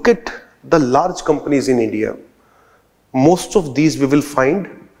we look at the large companies in India, most of these we will find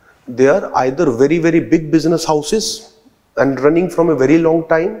they are either very, very big business houses and running from a very long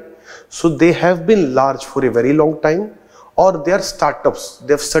time. So they have been large for a very long time, or they are startups.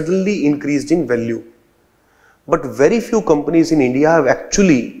 They have suddenly increased in value. But very few companies in India have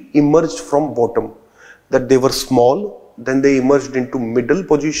actually emerged from bottom. That they were small, then they emerged into middle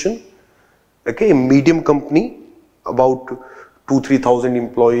position. Okay, a medium company, about 2,000-3,000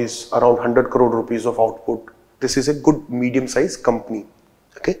 employees, around 100 crore rupees of output. This is a good medium-sized company.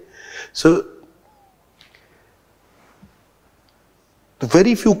 Okay, so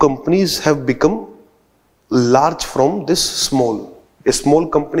very few companies have become large from this small. A small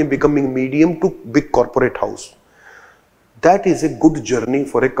company becoming medium to big corporate house. That is a good journey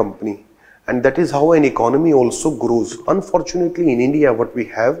for a company, and that is how an economy also grows. Unfortunately, in India, what we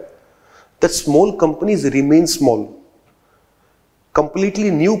have, that small companies remain small. Completely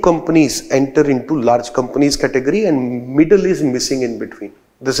new companies enter into large companies category, and middle is missing in between.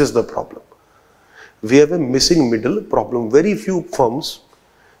 This is the problem. We have a missing middle problem. Very few firms,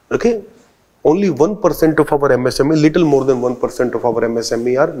 okay, only 1% of our MSME, little more than 1% of our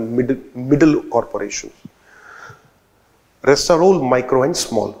MSME are middle corporations. Rest are all micro and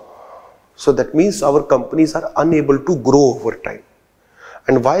small. So that means our companies are unable to grow over time.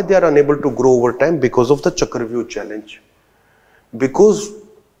 And why they are unable to grow over time? Because of the Chakravyuh challenge. Because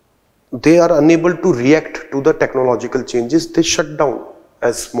they are unable to react to the technological changes, they shut down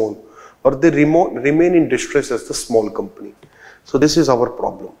as small. or they remain in distress as the small company. So this is our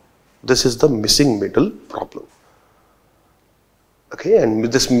problem. This is the missing middle problem. Okay, and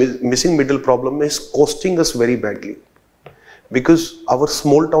this missing middle problem is costing us very badly, because our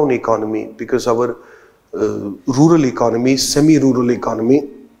small town economy, because our rural economy, semi-rural economy,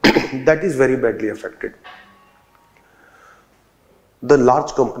 that is very badly affected. The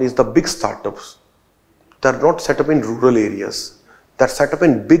large companies, the big startups, they are not set up in rural areas. They are set up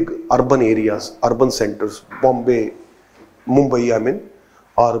in big urban areas, urban centers, Bombay, Mumbai, I mean,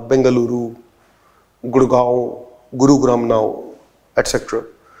 or Bengaluru, Gurgaon, Gurugram now, etc.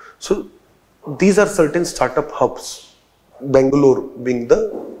 So these are certain startup hubs, Bangalore being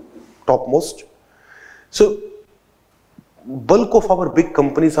the topmost. So bulk of our big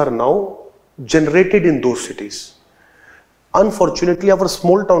companies are now generated in those cities. Unfortunately, our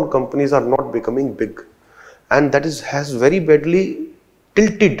small town companies are not becoming big, and that has very badly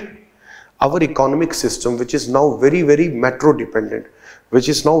tilted our economic system, which is now very, very metro dependent, which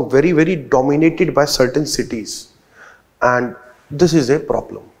is now very, very dominated by certain cities. And this is a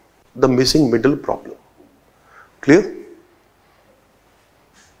problem, the missing middle problem. Clear?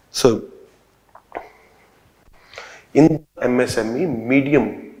 So in MSME,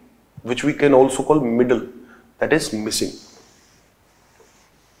 medium, which we can also call middle, that is missing.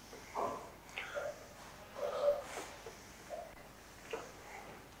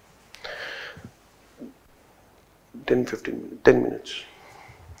 Ten minutes.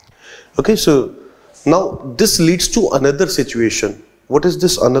 Okay, so now this leads to another situation. What is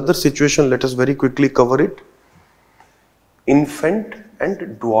this another situation? Let us very quickly cover it. Infant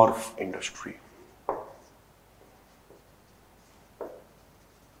and dwarf industry.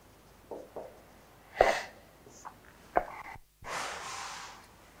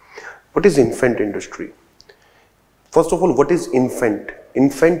 What is infant industry? First of all, what is infant?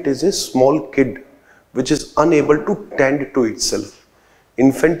 Infant is a small kid which is unable to tend to itself.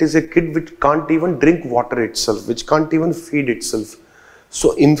 Infant is a kid which can't even drink water itself, which can't even feed itself.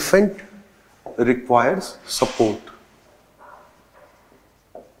 So infant requires support.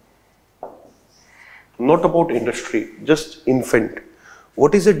 Not about industry, just infant.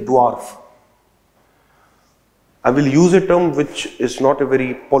 What is a dwarf? I will use a term which is not a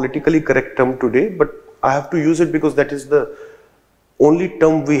very politically correct term today, but I have to use it because that is the only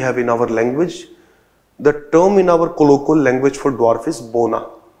term we have in our language. The term in our colloquial language for dwarf is bona.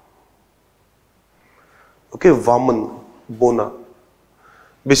 Okay, Vaman, bona.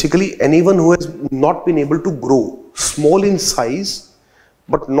 Basically, anyone who has not been able to grow, small in size,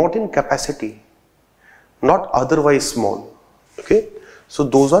 but not in capacity, not otherwise small. Okay, so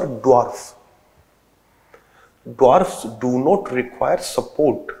those are dwarf. Dwarfs do not require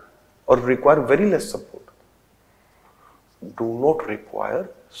support or require very less support. Do not require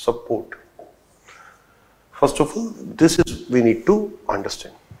support. First of all, this is we need to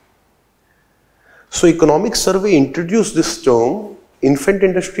understand. So economic survey introduced this term. Infant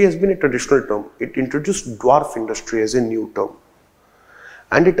industry has been a traditional term. It introduced dwarf industry as a new term.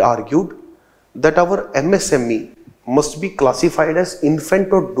 And it argued that our MSME must be classified as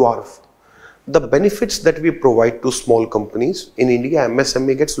infant or dwarf. The benefits that we provide to small companies in India,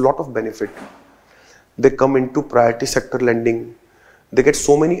 MSME gets a lot of benefit. They come into priority sector lending. They get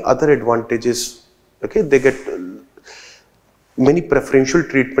so many other advantages. Okay, they get many preferential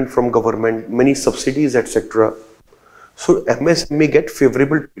treatment from government, many subsidies, etc. So MSME get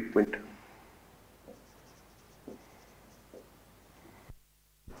favorable treatment.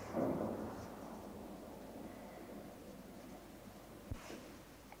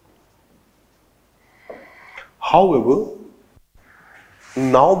 However,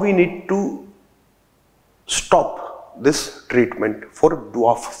 now we need to stop this treatment for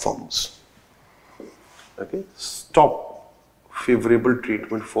dwarf firms. Okay, stop favorable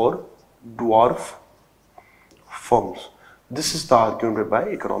treatment for dwarf firms. This is the argument by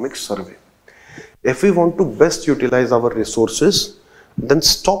economic survey. If we want to best utilize our resources, then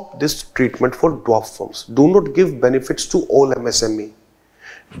stop this treatment for dwarf firms. Do not give benefits to all MSME.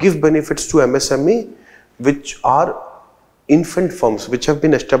 Give benefits to MSME which are infant firms, which have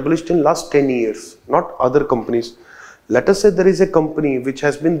been established in last 10 years, not other companies. Let us say there is a company which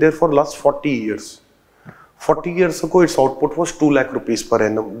has been there for last 40 years. 40 years ago, its output was 2 lakh rupees per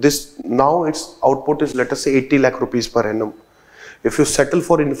annum. Now its output is, let us say, 80 lakh rupees per annum. If you settle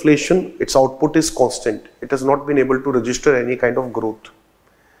for inflation, its output is constant. It has not been able to register any kind of growth.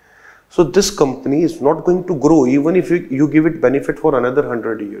 So this company is not going to grow even if you give it benefit for another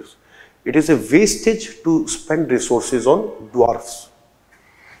 100 years. It is a wastage to spend resources on dwarfs.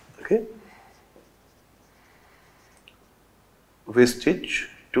 Okay? Wastage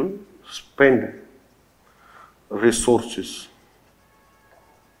to spend resources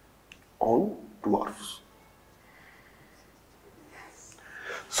on dwarfs.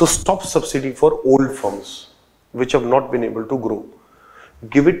 So stop subsidy for old firms which have not been able to grow.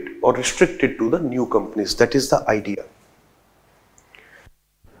 Give it or restrict it to the new companies. That is the idea.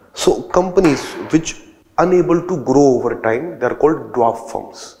 So companies which unable to grow over time, they are called dwarf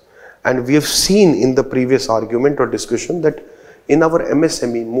firms. And we have seen in the previous argument or discussion that in our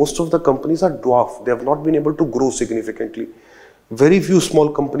MSME, most of the companies are dwarf. They have not been able to grow significantly. Very few small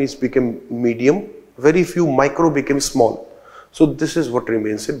companies became medium, very few micro became small. So this is what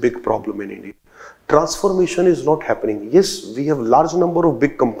remains a big problem in India. Transformation is not happening. Yes, we have large number of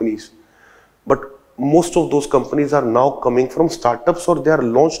big companies, but most of those companies are now coming from startups or they are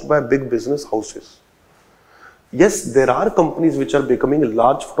launched by big business houses. Yes, there are companies which are becoming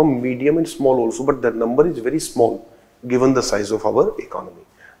large from medium and small also, but their number is very small given the size of our economy.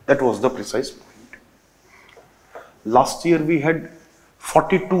 That was the precise point. Last year we had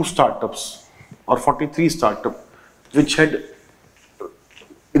 42 startups or 43 startups which had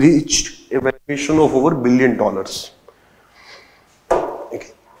reached a valuation of over $1 billion.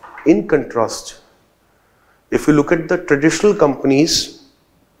 Okay. In contrast, if you look at the traditional companies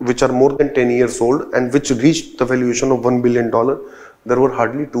which are more than 10 years old and which reached the valuation of $1 billion, there were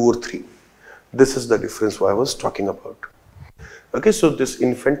hardly 2 or 3. This is the difference I was talking about. Okay, so this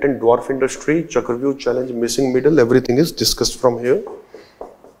infant and dwarf industry, Chakravyuh challenge, missing middle, everything is discussed from here.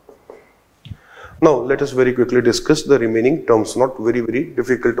 Now, let us very quickly discuss the remaining terms, not very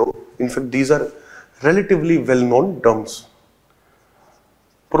difficult. In fact, these are relatively well-known terms.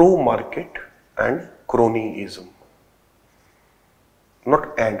 Pro-market and cronyism.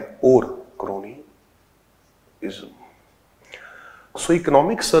 Not and, or cronyism. So,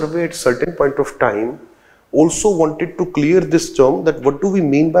 economic survey at certain point of time also wanted to clear this term that what do we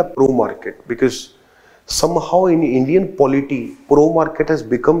mean by pro-market, because somehow in Indian polity, pro-market has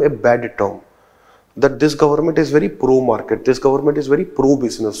become a bad term. That this government is very pro-market, this government is very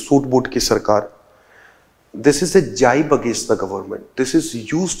pro-business, suit boot ki sarkar. This is a jibe against the government. This is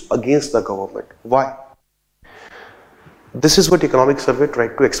used against the government. Why? This is what economic survey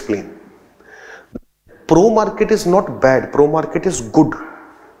tried to explain. Pro-market is not bad, pro-market is good.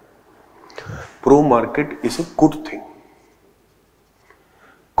 Pro-market is a good thing.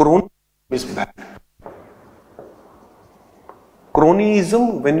 Cronyism is bad.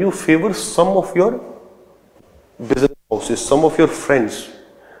 Cronyism, when you favor some of your business houses, some of your friends,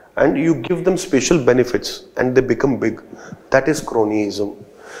 and you give them special benefits and they become big, that is cronyism.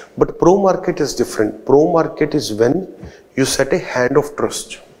 But pro-market is different. Pro-market is when you set a hand of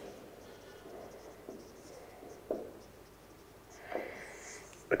trust.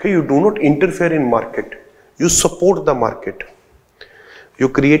 Okay, you do not interfere in market. You support the market. You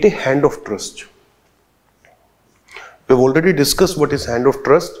create a hand of trust. We have already discussed what is hand of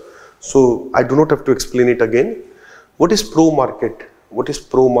trust, so I do not have to explain it again. What is pro-market? What is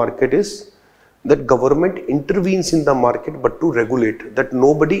pro-market is that government intervenes in the market but to regulate, that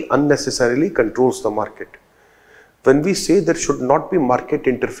nobody unnecessarily controls the market. When we say there should not be market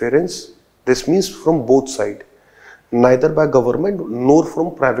interference, this means from both sides, neither by government nor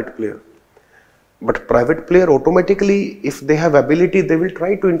from private player. But private player automatically, if they have ability, they will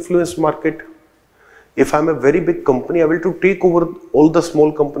try to influence market. If I am a very big company, I will to take over all the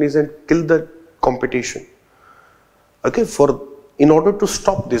small companies and kill the competition. Okay, in order to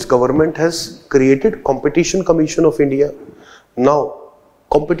stop this, government has created Competition Commission of India. Now,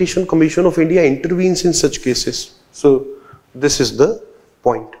 Competition Commission of India intervenes in such cases. So, this is the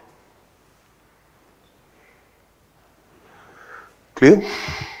point. Clear?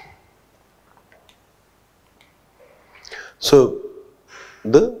 So,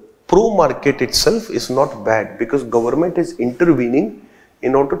 the pro-market itself is not bad because government is intervening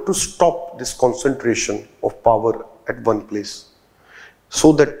in order to stop this concentration of power at one place,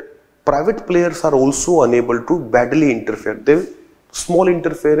 so that private players are also unable to badly interfere. Small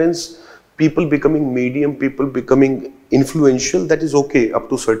interference, people becoming medium, people becoming influential, that is okay up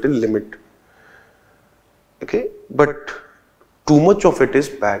to certain limit. Okay, but too much of it is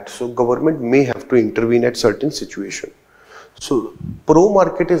bad. So government may have to intervene at certain situation. So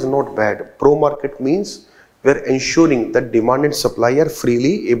pro-market is not bad. Pro-market means we are ensuring that demand and supply are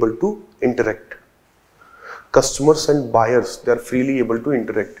freely able to interact. Customers and buyers, they are freely able to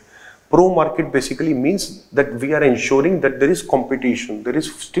interact. Pro-market basically means that we are ensuring that there is competition, there is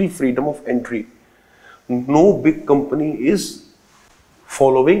still freedom of entry. No big company is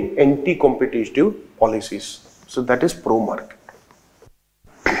following anti-competitive policies. So that is pro-market.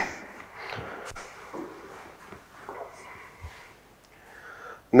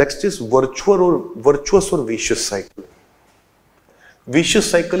 Next is virtuous or vicious cycle. Vicious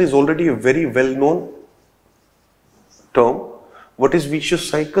cycle is already a very well known term. What is vicious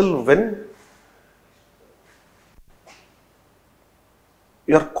cycle? When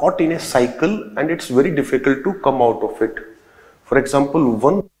you are caught in a cycle and it's very difficult to come out of it. For example,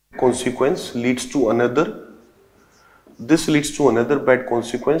 one consequence leads to another. This leads to another bad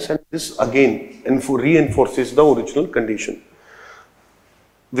consequence, and this again reinforces the original condition.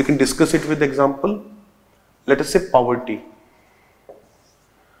 We can discuss it with example. Let us say poverty,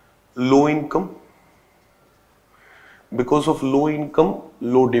 low income. Because of low income,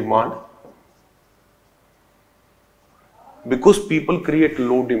 low demand. Because people create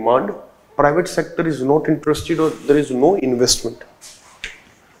low demand, private sector is not interested or there is no investment.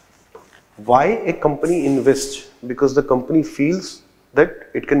 Why a company invests? Because the company feels that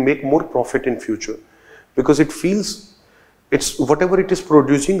it can make more profit in future. Because it feels it's whatever it is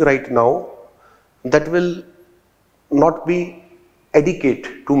producing right now, that will not be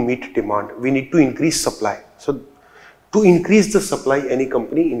adequate to meet demand. We need to increase supply. So to increase the supply, any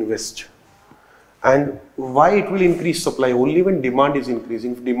company invests. And why it will increase supply? Only when demand is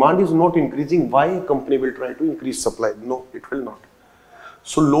increasing. If demand is not increasing, why a company will try to increase supply? No, it will not.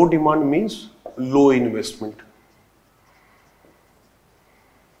 So low demand means low investment.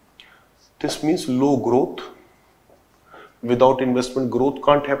 This means low growth. Without investment, growth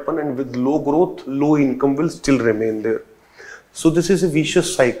can't happen, and with low growth, low income will still remain there. So this is a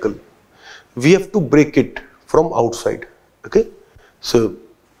vicious cycle. We have to break it from outside. Okay? So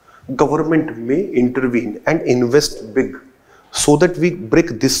government may intervene and invest big so that we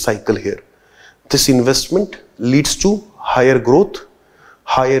break this cycle here. This investment leads to higher growth,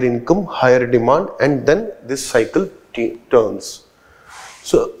 higher income, higher demand, and then this cycle turns.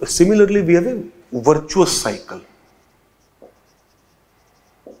 So similarly, we have a virtuous cycle.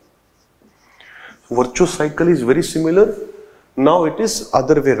 Virtuous cycle is very similar. Now it is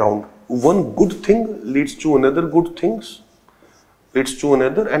other way around. One good thing leads to another good things, leads to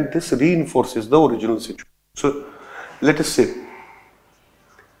another, and this reinforces the original situation. So let us say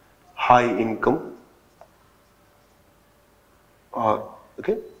high income,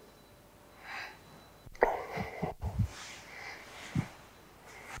 okay,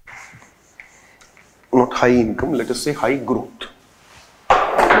 not high income, let us say high growth.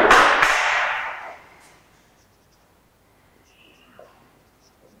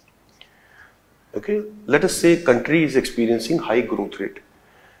 Okay, let us say country is experiencing high growth rate.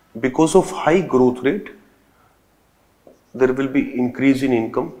 Because of high growth rate, there will be increase in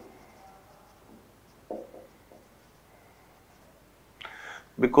income.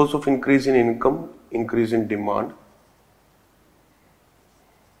 Because of increase in income, increase in demand.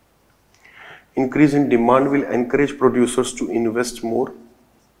 Increase in demand will encourage producers to invest more.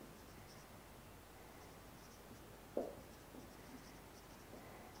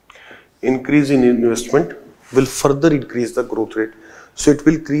 Increase in investment will further increase the growth rate. So it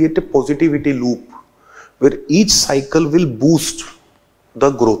will create a positivity loop where each cycle will boost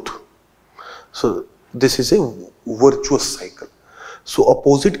the growth. So this is a virtuous cycle. So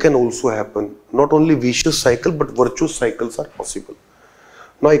opposite can also happen. Not only vicious cycle, but virtuous cycles are possible.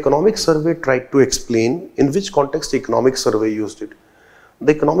 Now economic survey tried to explain in which context economic survey used it.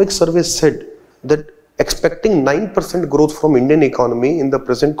 The economic survey said that expecting 9% growth from Indian economy in the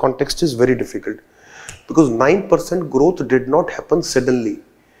present context is very difficult, because 9% growth did not happen suddenly.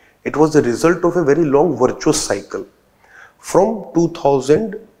 It was the result of a very long virtuous cycle. From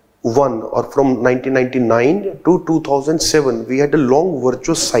 2001 or from 1999 to 2007, we had a long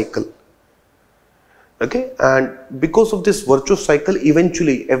virtuous cycle. Okay, and because of this virtuous cycle,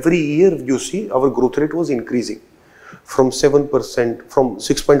 eventually every year you see our growth rate was increasing. From 7%, from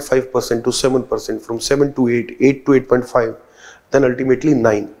 6.5% to 7%, from 7 to 8, 8 to 8.5, then ultimately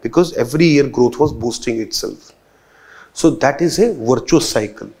 9, because every year growth was boosting itself. So that is a virtuous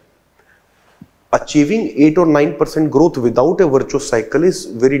cycle. Achieving 8 or 9% growth without a virtuous cycle is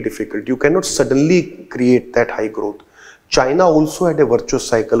very difficult. You cannot suddenly create that high growth. China also had a virtuous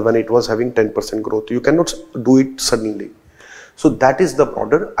cycle when it was having 10% growth. You cannot do it suddenly. So that is the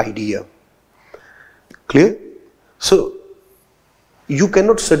broader idea. Clear? So you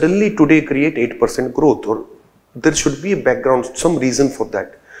cannot suddenly today create 8% growth, or there should be a background, some reason for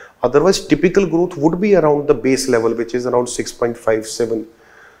that. Otherwise, typical growth would be around the base level, which is around 6.57.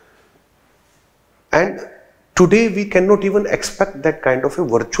 And today we cannot even expect that kind of a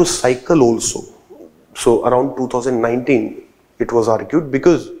virtuous cycle also. So around 2019, it was argued,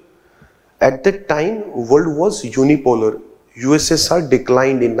 because at that time, world was unipolar. USSR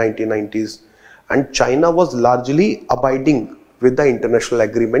declined in 1990s. And China was largely abiding with the international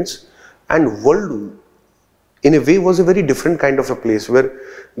agreements, and world in a way was a very different kind of a place where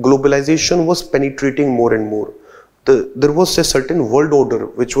globalization was penetrating more and more. There was a certain world order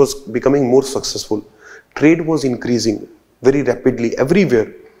which was becoming more successful. Trade was increasing very rapidly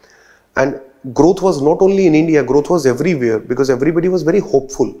everywhere, and growth was not only in India, growth was everywhere because everybody was very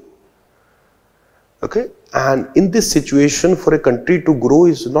hopeful. Okay, and in this situation, for a country to grow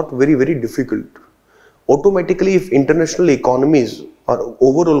is not very difficult. Automatically, if international economies or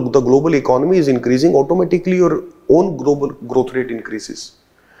overall the global economy is increasing, automatically your own global growth rate increases.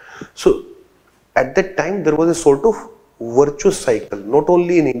 So at that time there was a sort of virtuous cycle, not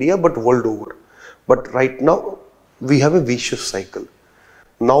only in India but world over. But right now we have a vicious cycle.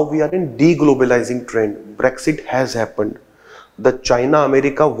 Now we are in deglobalizing trend. Brexit has happened. The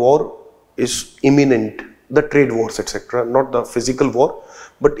China-America war is imminent. The trade wars, etc. Not the physical war,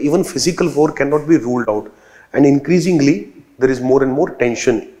 but even physical war cannot be ruled out. And increasingly, there is more and more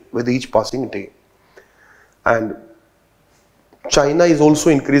tension with each passing day. And China is also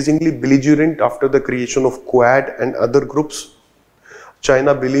increasingly belligerent after the creation of Quad and other groups.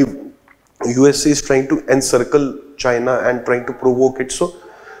 China believes USA is trying to encircle China and trying to provoke it. So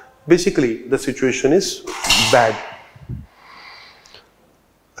basically, the situation is bad.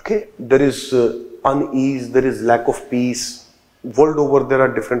 Okay, there is unease, there is lack of peace. World over, there are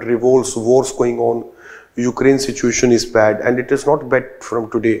different revolts, wars going on. Ukraine situation is bad, and it is not bad from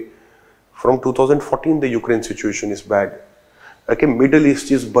today. From 2014, the Ukraine situation is bad. Okay, Middle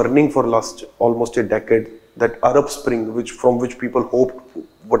East is burning for last almost a decade. That Arab Spring, from which people hoped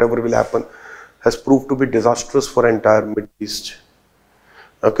whatever will happen, has proved to be disastrous for entire Middle East.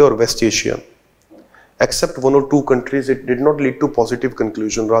 Okay, or West Asia. Except one or two countries, it did not lead to positive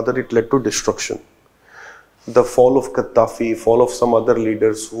conclusion. Rather, it led to destruction. The fall of Gaddafi, fall of some other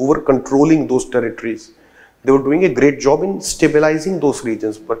leaders who were controlling those territories. They were doing a great job in stabilizing those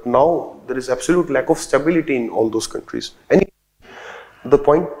regions, but now there is absolute lack of stability in all those countries. And the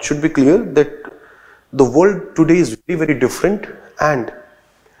point should be clear that the world today is very different, and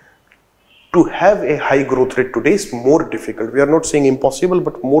to have a high growth rate today is more difficult. We are not saying impossible,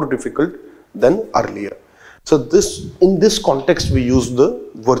 but more difficult than earlier. So in this context, we use the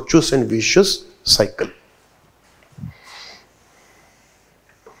virtuous and vicious cycle.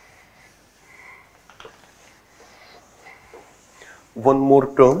 One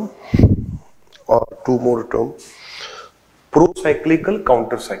more term or two more terms: pro-cyclical,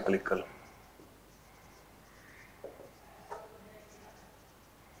 counter-cyclical.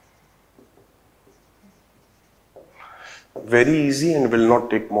 Very easy and will not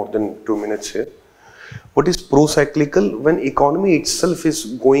take more than 2 minutes here. What is pro-cyclical? When economy itself is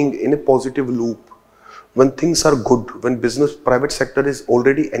going in a positive loop, when things are good, when private sector is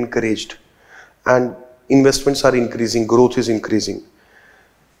already encouraged and investments are increasing, growth is increasing.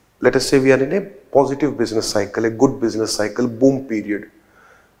 Let us say we are in a positive business cycle, a good business cycle, boom period.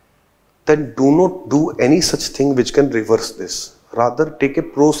 Then do not do any such thing which can reverse this. Rather, take a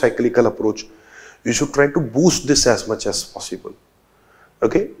pro-cyclical approach. You should try to boost this as much as possible.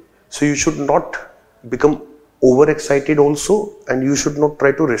 Okay? So you should not become overexcited also, and you should not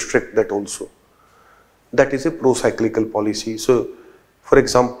try to restrict that also. That is a pro-cyclical policy. So, for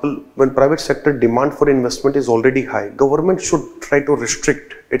example, when private sector demand for investment is already high, government should try to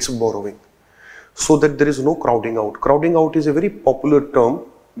restrict its borrowing so that there is no crowding out. Crowding out is a very popular term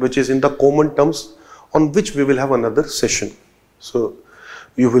which is in the common terms, on which we will have another session. So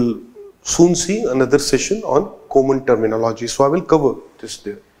you will soon see another session on common terminology. So I will cover this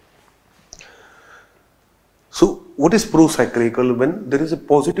there. So what is pro-cyclical? When there is a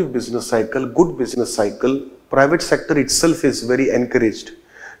positive business cycle, good business cycle, private sector itself is very encouraged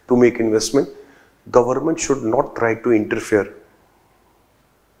to make investment. Government should not try to interfere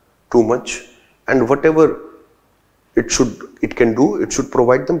too much, and whatever it can do, it should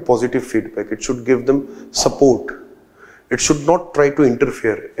provide them positive feedback. It should give them support. It should not try to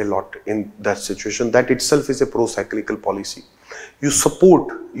interfere a lot in that situation. That itself is a pro-cyclical policy. You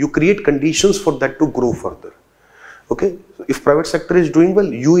support, you create conditions for that to grow further. Okay, so if private sector is doing well,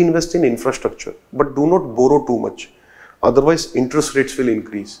 you invest in infrastructure, but do not borrow too much. Otherwise, interest rates will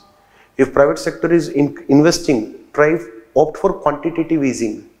increase. If private sector is investing, opt for quantitative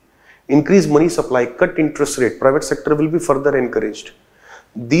easing. Increase money supply, cut interest rate. Private sector will be further encouraged.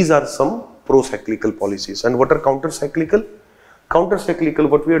 These are some pro-cyclical policies. And what are counter-cyclical? Counter-cyclical,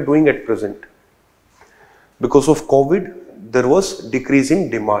 what we are doing at present. Because of COVID, there was decrease in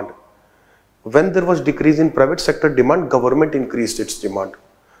demand. When there was decrease in private sector demand, government increased its demand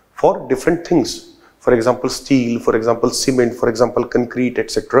for different things. For example, steel, for example, cement, for example, concrete,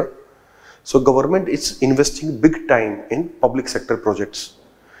 etc. So government is investing big time in public sector projects,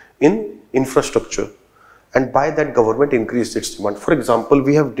 in infrastructure, and by that government increased its demand. For example,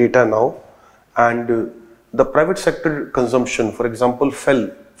 we have data now, and the private sector consumption, for example,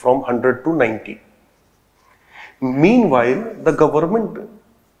 fell from 100 to 90. Meanwhile, the government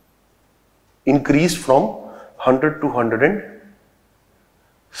increased from 100 to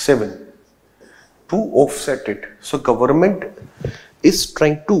 107 to offset it. So government is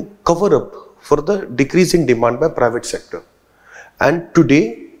trying to cover up for the decrease in demand by private sector. And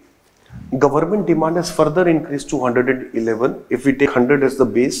today, government demand has further increased to 111 if we take 100 as the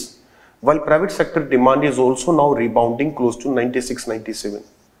base, while private sector demand is also now rebounding close to 96, 97.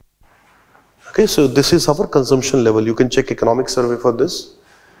 Okay, so this is our consumption level. You can check economic survey for this.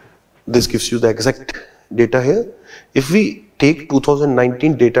 This gives you the exact data here. If we take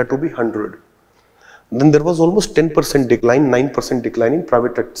 2019 data to be 100, then there was almost 10% decline, 9% decline in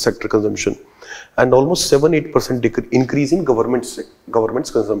private sector consumption, and almost 7-8% increase in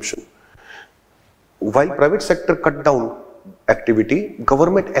government's consumption. While private sector cut down activity,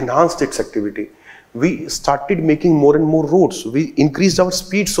 government enhanced its activity. We started making more and more roads. We increased our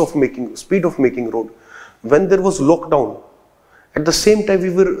speed of making road. When there was lockdown, at the same time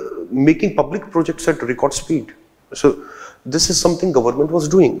we were making public projects at record speed. So this is something government was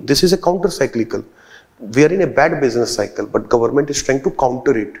doing. This is a counter-cyclical. We are in a bad business cycle, but government is trying to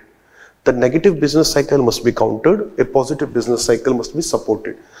counter it. The negative business cycle must be countered, a positive business cycle must be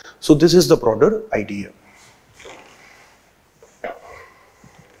supported. So this is the broader idea.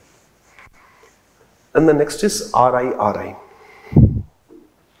 And the next is RI.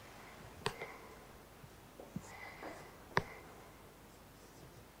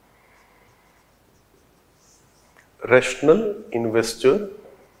 Rational Investor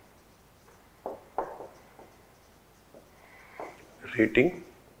Rating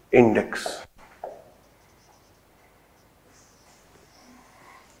Index.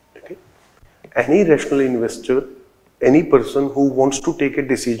 Okay. Any rational investor, any person who wants to take a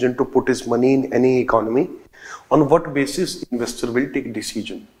decision to put his money in any economy, on what basis investor will take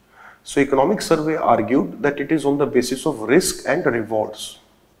decision? So economic survey argued that it is on the basis of risk and rewards.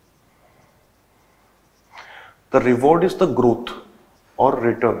 The reward is the growth or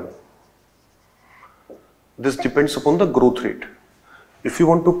return. This depends upon the growth rate. If you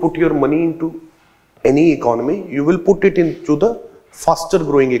want to put your money into any economy, you will put it into the faster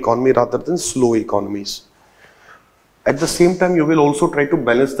growing economy rather than slow economies. At the same time, you will also try to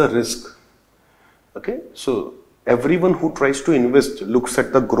balance the risk. Okay, so everyone who tries to invest looks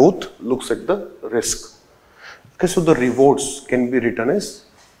at the growth, looks at the risk. Okay, so the rewards can be written as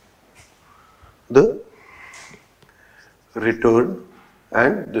the return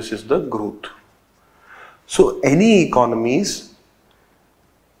and this is the growth. So any economy's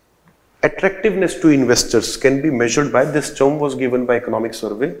attractiveness to investors can be measured by this term was given by economic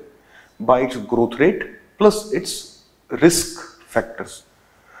survey by its growth rate plus its risk factors.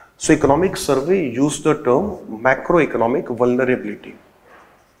 So economic survey used the term macroeconomic vulnerability.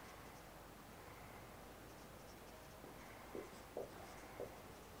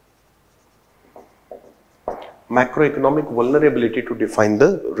 Macroeconomic vulnerability to define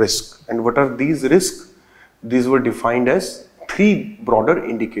the risk. And what are these risks? These were defined as three broader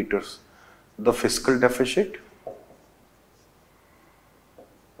indicators: the fiscal deficit,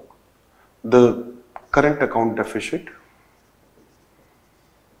 the current account deficit,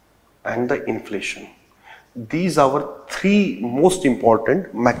 and the inflation. These are our three most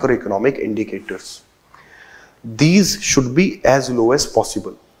important macroeconomic indicators. These should be as low as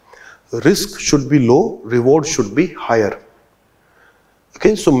possible. Risk should be low, reward should be higher.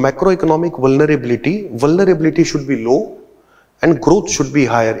 Okay, so macroeconomic vulnerability should be low and growth should be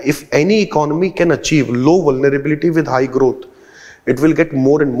higher. If any economy can achieve low vulnerability with high growth, it will get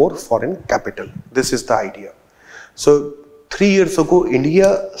more and more foreign capital. This is the idea. So 3 years ago,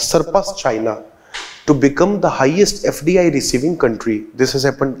 India surpassed China to become the highest FDI receiving country. This has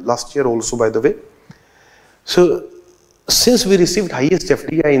happened last year also, by the way. So since we received highest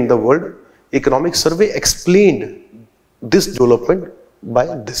FDI in the world, economic survey explained this development by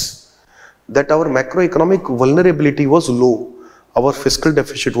this, that our macroeconomic vulnerability was low, our fiscal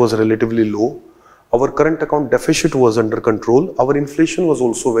deficit was relatively low, our current account deficit was under control, our inflation was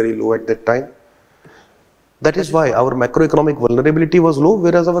also very low at that time. That is why our macroeconomic vulnerability was low,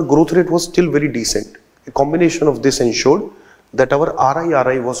 whereas our growth rate was still very decent. A combination of this ensured that our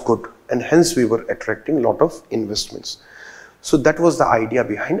RI was good, and hence we were attracting a lot of investments. So that was the idea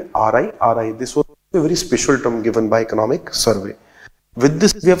behind RI. This was a very special term given by economic survey. With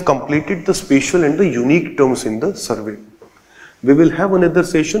this, we have completed the special and the unique terms in the survey. We will have another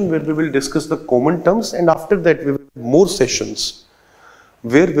session where we will discuss the common terms, and after that we will have more sessions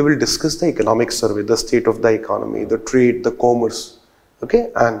where we will discuss the economic survey, the state of the economy, the trade, the commerce,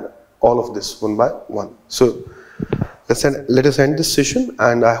 okay, and all of this one by one. So let us end this session,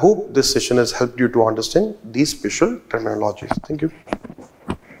 and I hope this session has helped you to understand these special terminologies. Thank you.